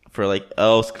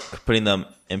elves, putting them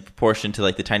in proportion to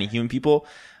like the tiny human people,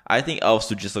 I think elves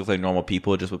would just look like normal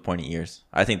people, just with pointy ears.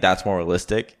 I think that's more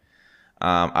realistic.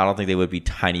 I don't think they would be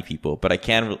tiny people, but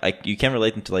you can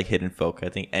relate them to like hidden folk. I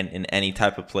think, and in any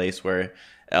type of place where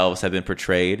elves have been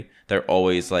portrayed, they're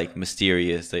always like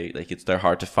mysterious. They're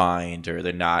hard to find, or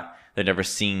they're never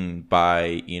seen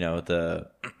by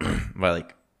by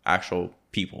like actual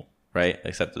people, right?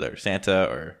 Except that they're Santa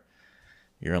or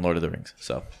you're in Lord of the Rings.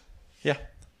 So, yeah.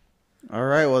 All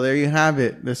right, well, there you have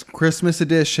it. This Christmas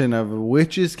edition of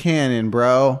Which is Canon,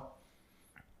 bro.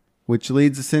 Which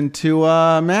leads us into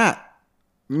Matt.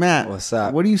 Matt, What's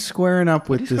up? What are you squaring up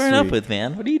with What are you this squaring week? up with,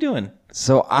 man? What are you doing?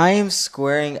 So I am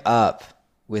squaring up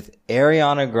with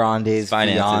Ariana Grande's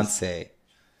Finances. fiance.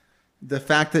 The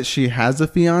fact that she has a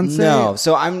fiance? No,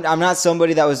 so I'm not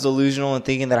somebody that was delusional and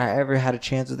thinking that I ever had a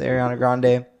chance with Ariana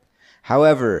Grande.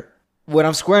 However, what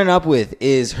I'm squaring up with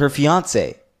is her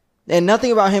fiance, and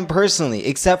nothing about him personally,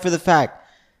 except for the fact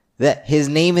that his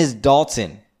name is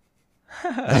Dalton.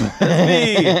 And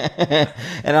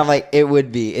I'm like, it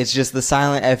would be. It's just the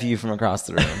silent fu from across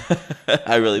the room.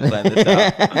 I really planned this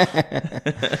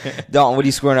out. Dalton, what are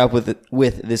you squaring up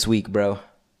with this week, bro?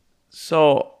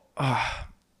 So, I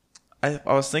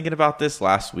was thinking about this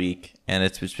last week, and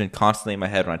it's been constantly in my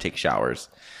head when I take showers.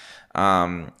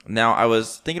 Now, I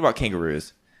was thinking about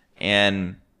kangaroos,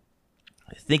 and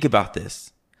think about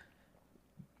this.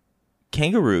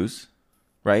 Kangaroos,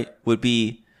 right, would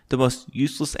be the most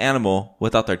useless animal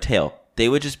without their tail. They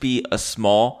would just be a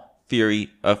small, furry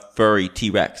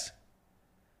T-Rex.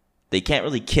 They can't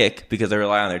really kick because they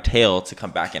rely on their tail to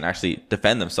come back and actually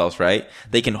defend themselves, right?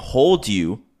 They can hold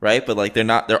you, right? But like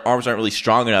their arms aren't really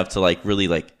strong enough to like really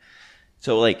like,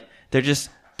 so like they're just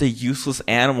the useless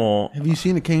animal. Have you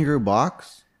seen a kangaroo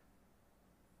box?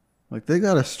 Like they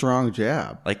got a strong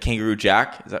jab. Like Kangaroo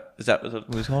Jack? Is that what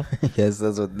it's called? Yes,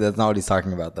 that's not what he's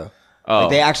talking about, though. Oh. Like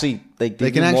they actually They do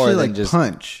can more actually than like just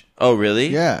punch. Oh, really?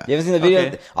 Yeah. You haven't seen the video?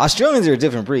 Okay. Australians are a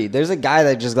different breed. There's a guy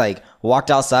that just like walked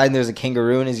outside and there's a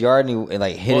kangaroo in his yard and he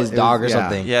like hit Well, his it dog or was- yeah.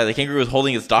 something. Yeah, the kangaroo was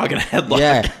holding its dog in a headlock.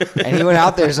 Yeah, and he went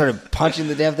out there and started punching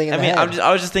the damn thing in I the mean, head.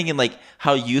 I was just thinking like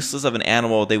how useless of an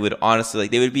animal they would honestly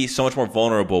like. They would be so much more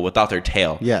vulnerable without their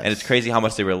tail. Yes. And it's crazy how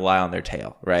much they rely on their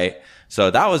tail, right? So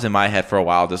that was in my head for a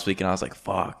while this week, and I was like,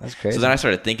 "Fuck." That's crazy. So then I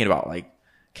started thinking about like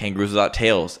kangaroos without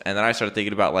tails, and then I started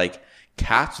thinking about like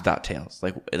cats without tails.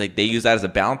 Like they use that as a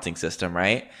balancing system,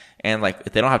 right? And like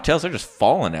if they don't have tails, they're just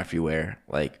falling everywhere.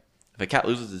 Like if a cat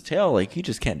loses his tail, like you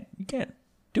can't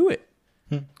do it.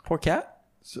 Poor cat.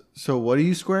 So what are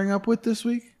you squaring up with this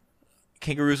week?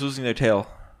 Kangaroos losing their tail.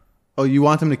 Oh, you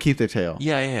want them to keep their tail.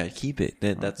 Yeah, keep it.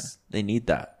 They need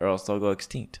that, or else they'll go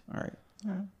extinct. All right.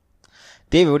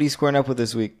 David, what are you squaring up with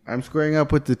this week? I'm squaring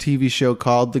up with the TV show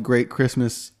called The Great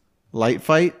Christmas Light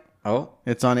Fight. Oh,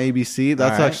 It's on ABC.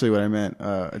 That's All right. actually what I meant.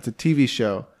 It's a TV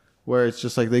show where it's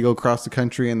just like they go across the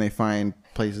country and they find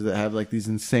places that have like these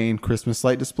insane Christmas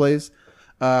light displays.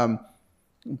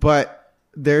 But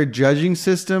their judging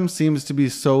system seems to be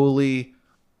solely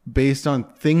based on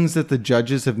things that the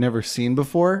judges have never seen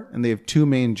before, and they have two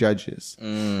main judges.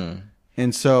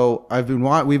 And so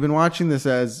we've been watching this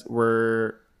as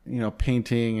we're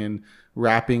painting and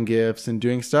wrapping gifts and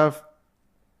doing stuff.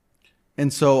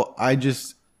 And so I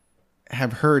just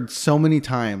have heard so many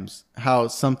times how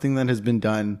something that has been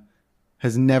done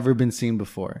has never been seen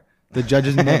before. The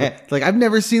judges never, like, I've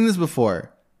never seen this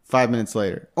before. 5 minutes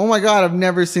later, oh my God, I've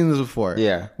never seen this before.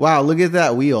 Yeah. Wow, look at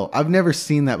that wheel. I've never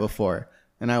seen that before.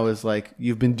 And I was like,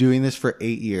 you've been doing this for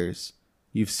 8 years.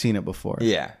 You've seen it before.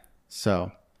 yeah.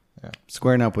 So,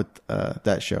 squaring up with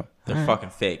that show. They're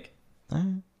fucking fake.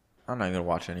 I'm not even gonna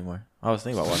watch it anymore. I was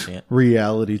thinking about watching it.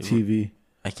 Reality TV.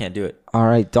 I can't do it. All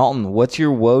right, Dalton, what's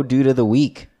your woe dude of the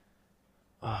week?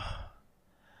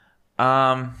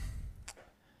 That's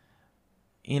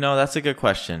a good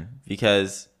question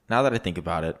because now that I think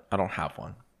about it, I don't have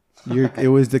one. It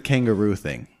was the kangaroo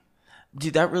thing.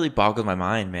 Dude, that really boggled my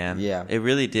mind, man. Yeah. It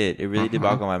really did. It really did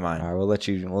boggle my mind. All right, we'll let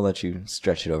you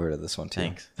stretch it over to this one too.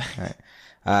 Thanks. All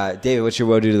right, David, what's your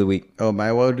woe dude of the week? Oh,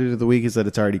 my woe dude of the week is that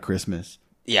it's already Christmas.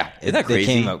 Yeah, Isn't that They crazy?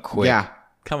 came out quick. Yeah.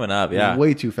 Coming up, yeah.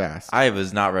 Way too fast. I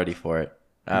was not ready for it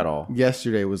at all.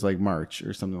 Yesterday was like March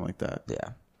or something like that. Yeah,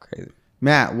 crazy.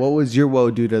 Matt, what was your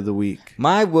woe dude of the week?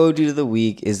 My woe dude of the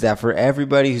week is that for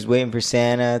everybody who's waiting for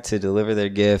Santa to deliver their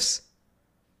gifts,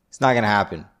 it's not gonna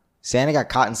happen. Santa got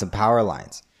caught in some power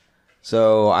lines.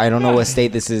 So I don't know what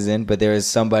state this is in, but there is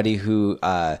somebody who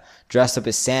dressed up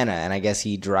as Santa, and I guess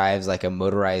he drives like a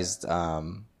motorized,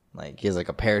 like he has like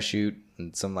a parachute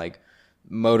and some like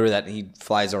motor that he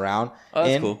flies around. Oh,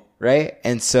 that's in, cool. right?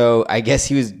 And so I guess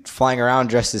he was flying around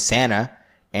dressed as Santa,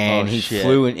 and Oh, he shit.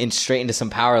 flew in straight into some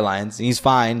power lines. And he's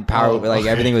fine. Like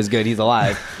everything was good. He's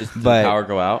alive. Did the but power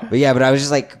go out? but yeah, but I was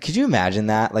just like, could you imagine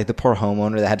that? Like the poor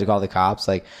homeowner that had to call the cops,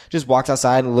 like just walks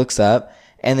outside and looks up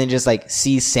and then just like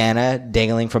sees Santa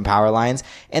dangling from power lines.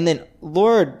 And then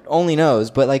Lord only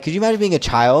knows, but like, could you imagine being a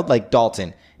child like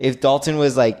Dalton? If Dalton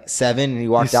was like 7 and he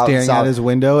walked He's out and staring saw, at his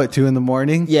window at 2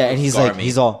 a.m. yeah, and he's Scar like, me.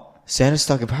 he's all, Santa's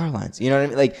stuck in power lines. You know what I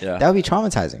mean? Like Yeah. that would be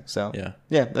traumatizing. So Yeah.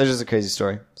 that was just a crazy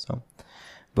story. So,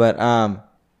 but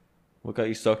What got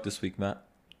you stoked this week, Matt?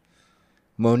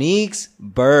 Monique's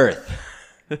birth.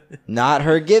 Not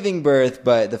her giving birth,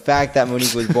 but the fact that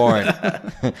Monique was born.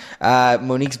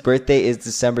 Monique's birthday is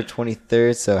December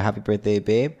 23rd, so happy birthday,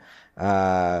 babe.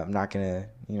 I'm not going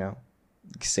to,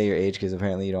 say your age because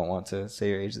apparently you don't want to say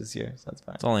your age this year, so that's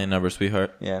fine. It's only a number,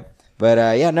 sweetheart. Yeah. But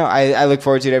I look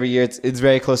forward to it every year. It's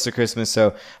very close to Christmas,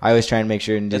 so I always try and make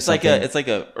sure and do It's something. like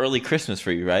a early Christmas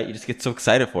for you, right? You just get so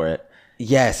excited for it.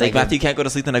 Yes. Like Matthew can't go to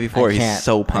sleep the night before. He's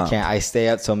so pumped. I can't. I stay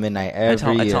up till midnight every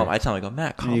year. I tell him, I go,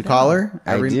 Matt, calm You down. call her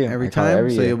I every do. every I call her time.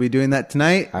 every So year. you'll be doing that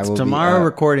tonight. I It's will be tomorrow up.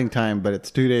 recording time, but it's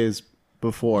 2 days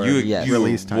before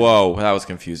release time. Whoa, that was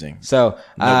confusing. So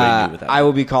Nobody knew what that I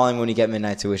will be calling Monique at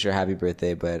midnight to wish her happy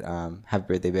birthday. But happy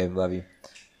birthday, babe. Love you.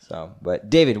 So, but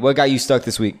David, what got you stuck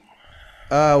this week?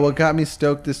 What got me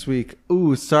stoked this week?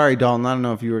 Ooh, sorry, Dalton. I don't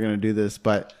know if you were going to do this,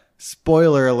 but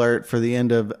spoiler alert for the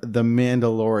end of The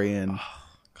Mandalorian.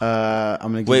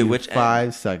 I'm going to give you which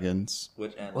 5 seconds.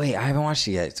 Which end? Wait, I haven't watched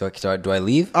it yet. So do I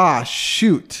leave? Ah,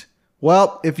 shoot.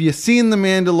 Well, if you've seen The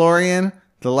Mandalorian,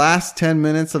 the last 10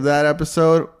 minutes of that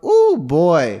episode, ooh,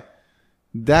 boy,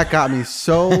 that got me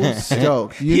so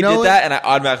stoked. He did that, and I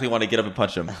automatically want to get up and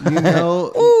punch him. You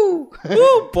know,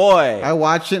 Ooh, boy. I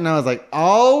watched it and I was like,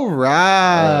 all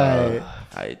right.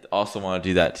 I also want to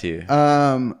do that too.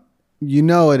 You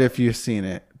know it if you've seen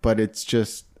it, but it's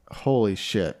just holy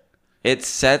shit. It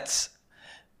sets.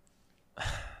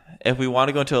 If we want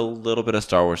to go into a little bit of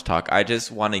Star Wars talk, I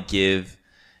just want to give,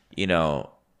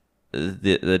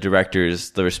 the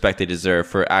directors the respect they deserve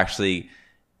for actually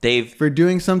For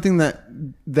doing something that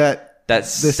that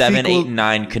 7, sequel- 8,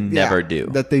 9 could never do.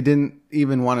 that they didn't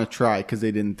even want to try because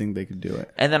they didn't think they could do it.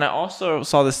 And then I also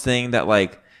saw this thing that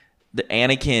like the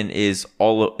Anakin is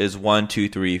 1, 2,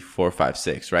 3, 4, 5,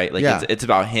 6, right? Like Yeah. it's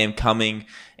about him coming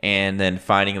and then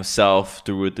finding himself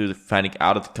through coming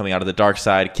out of the dark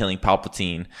side, killing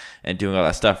Palpatine, and doing all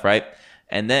that stuff, right?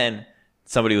 And then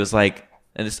somebody was like,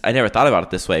 and this, I never thought about it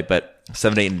this way, but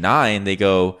 7, 8, 9,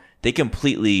 they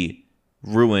completely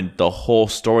ruined the whole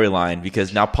storyline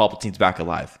because now Palpatine's back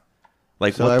alive.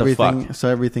 Like So what the everything, fuck? so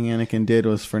everything Anakin did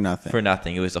was for nothing. For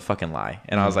nothing. It was a fucking lie.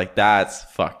 And I was like, that's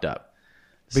fucked up.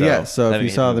 But yeah, so that if you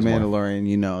made saw me The more. Mandalorian,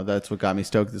 you know that's what got me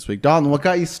stoked this week. Dalton, what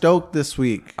got you stoked this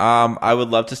week? I would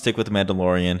love to stick with The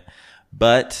Mandalorian,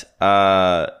 but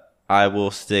I will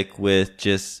stick with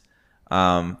just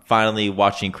finally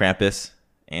watching Krampus,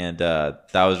 and that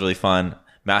was really fun.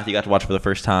 Matthew got to watch it for the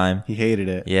first time. He hated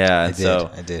it. Yeah, I and did. so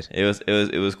I did.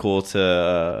 It was cool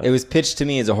to. It was pitched to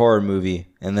me as a horror movie,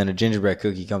 and then a gingerbread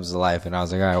cookie comes to life, and I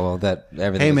was like, all right, well,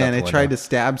 everything. Hey was man, out they the tried window. to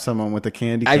stab someone with a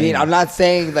candy I cane. mean, I'm not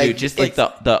saying like Dude, just like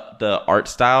it's- the art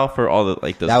style for all the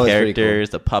like those That was pretty characters,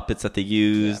 the puppets that they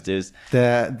used. It was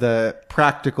the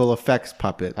practical effects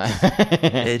puppet.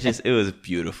 it was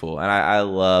beautiful, and I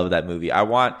love that movie. I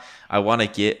want to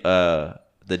get the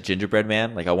gingerbread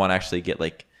man. Like I want to actually get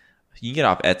like you can get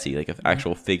off Etsy like an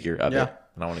actual figure of Yeah. it,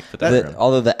 and I want to put that in room.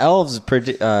 although the elves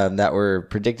that were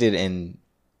predicted in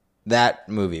that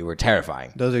movie were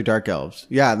terrifying. Those are dark elves.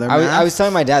 Yeah, they're I was masks.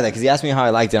 telling my dad that because he asked me how I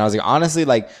liked it. And I was like, honestly,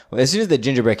 like as soon as the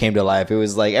gingerbread came to life, it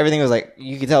was like everything was like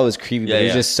you could tell it was creepy, but Yeah, it was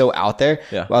yeah. just so out there.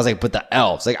 Yeah. But I was like, but the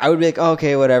elves, like I would be like, oh,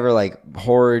 okay, whatever, like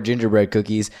horror gingerbread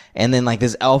cookies, and then like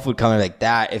this elf would come and like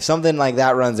that. If something like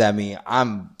that runs at me,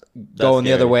 I'm going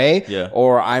the scary. other way, Yeah.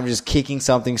 or I'm just kicking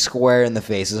something square in the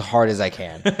face as hard as I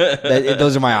can.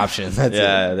 Those are my options. That's it.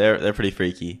 Yeah, they're pretty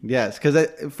freaky. Yes,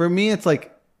 because for me, it's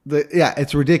like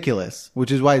it's ridiculous,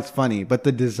 which is why it's funny. But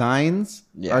the designs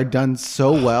Yeah. are done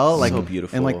so well, like So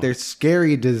beautiful. and like they're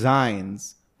scary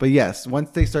designs. But yes,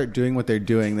 once they start doing what they're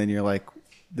doing, then you're like,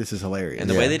 this is hilarious. And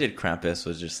the way they did Krampus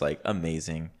was just like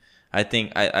amazing. I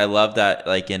think I love that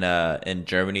like in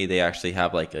Germany they actually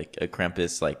have like a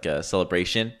Krampus like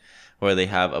celebration where they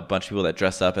have a bunch of people that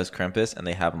dress up as Krampus and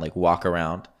they have them like walk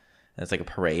around and it's like a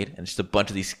parade and just a bunch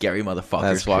of these scary motherfuckers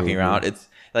That's walking creepy. around.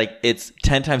 It's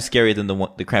 10 times scarier than the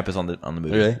Krampus on the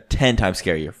movie. Really? 10 times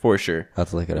scarier for sure. I'll have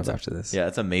to look it up after this. Yeah,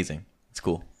 it's amazing. It's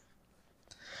cool.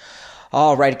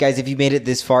 All right, guys, if you made it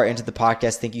this far into the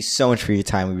podcast, thank you so much for your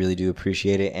time. We really do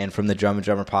appreciate it. And from the Drum and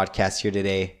Drummer podcast here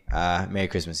today, Merry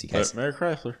Christmas, you guys. Merry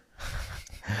Chrysler.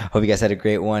 Hope you guys had a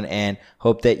great one and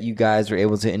hope that you guys were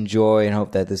able to enjoy and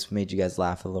hope that this made you guys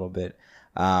laugh a little bit.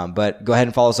 But go ahead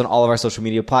and follow us on all of our social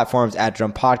media platforms at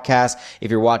Drum Podcast.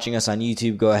 If you're watching us on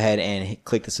YouTube, go ahead and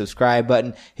click the subscribe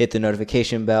button, hit the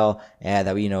notification bell, and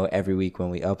that way you know every week when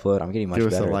we upload. I'm getting much Give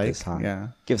us a better at like, this, huh? yeah.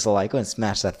 Give us a like. Go and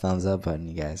smash that thumbs up button,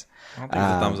 you guys. I don't think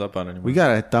there's a thumbs up on it anymore. we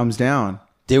got a thumbs down.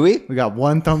 Did we? We got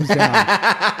one thumbs down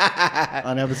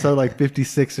on episode like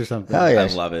 56 or something. Hell yeah. I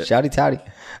love it. Shouty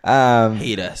touty.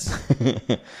 Hate us.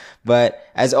 But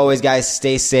as always, guys,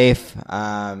 stay safe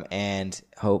and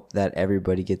hope that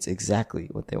everybody gets exactly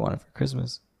what they wanted for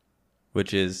Christmas.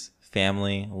 Which is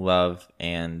family, love,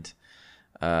 and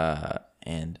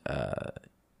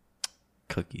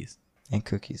cookies. And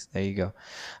cookies. There you go.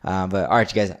 But all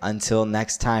right, you guys, until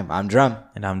next time, I'm Drum.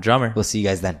 And I'm Drummer. We'll see you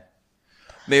guys then.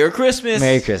 Merry Christmas.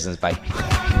 Merry Christmas. Bye.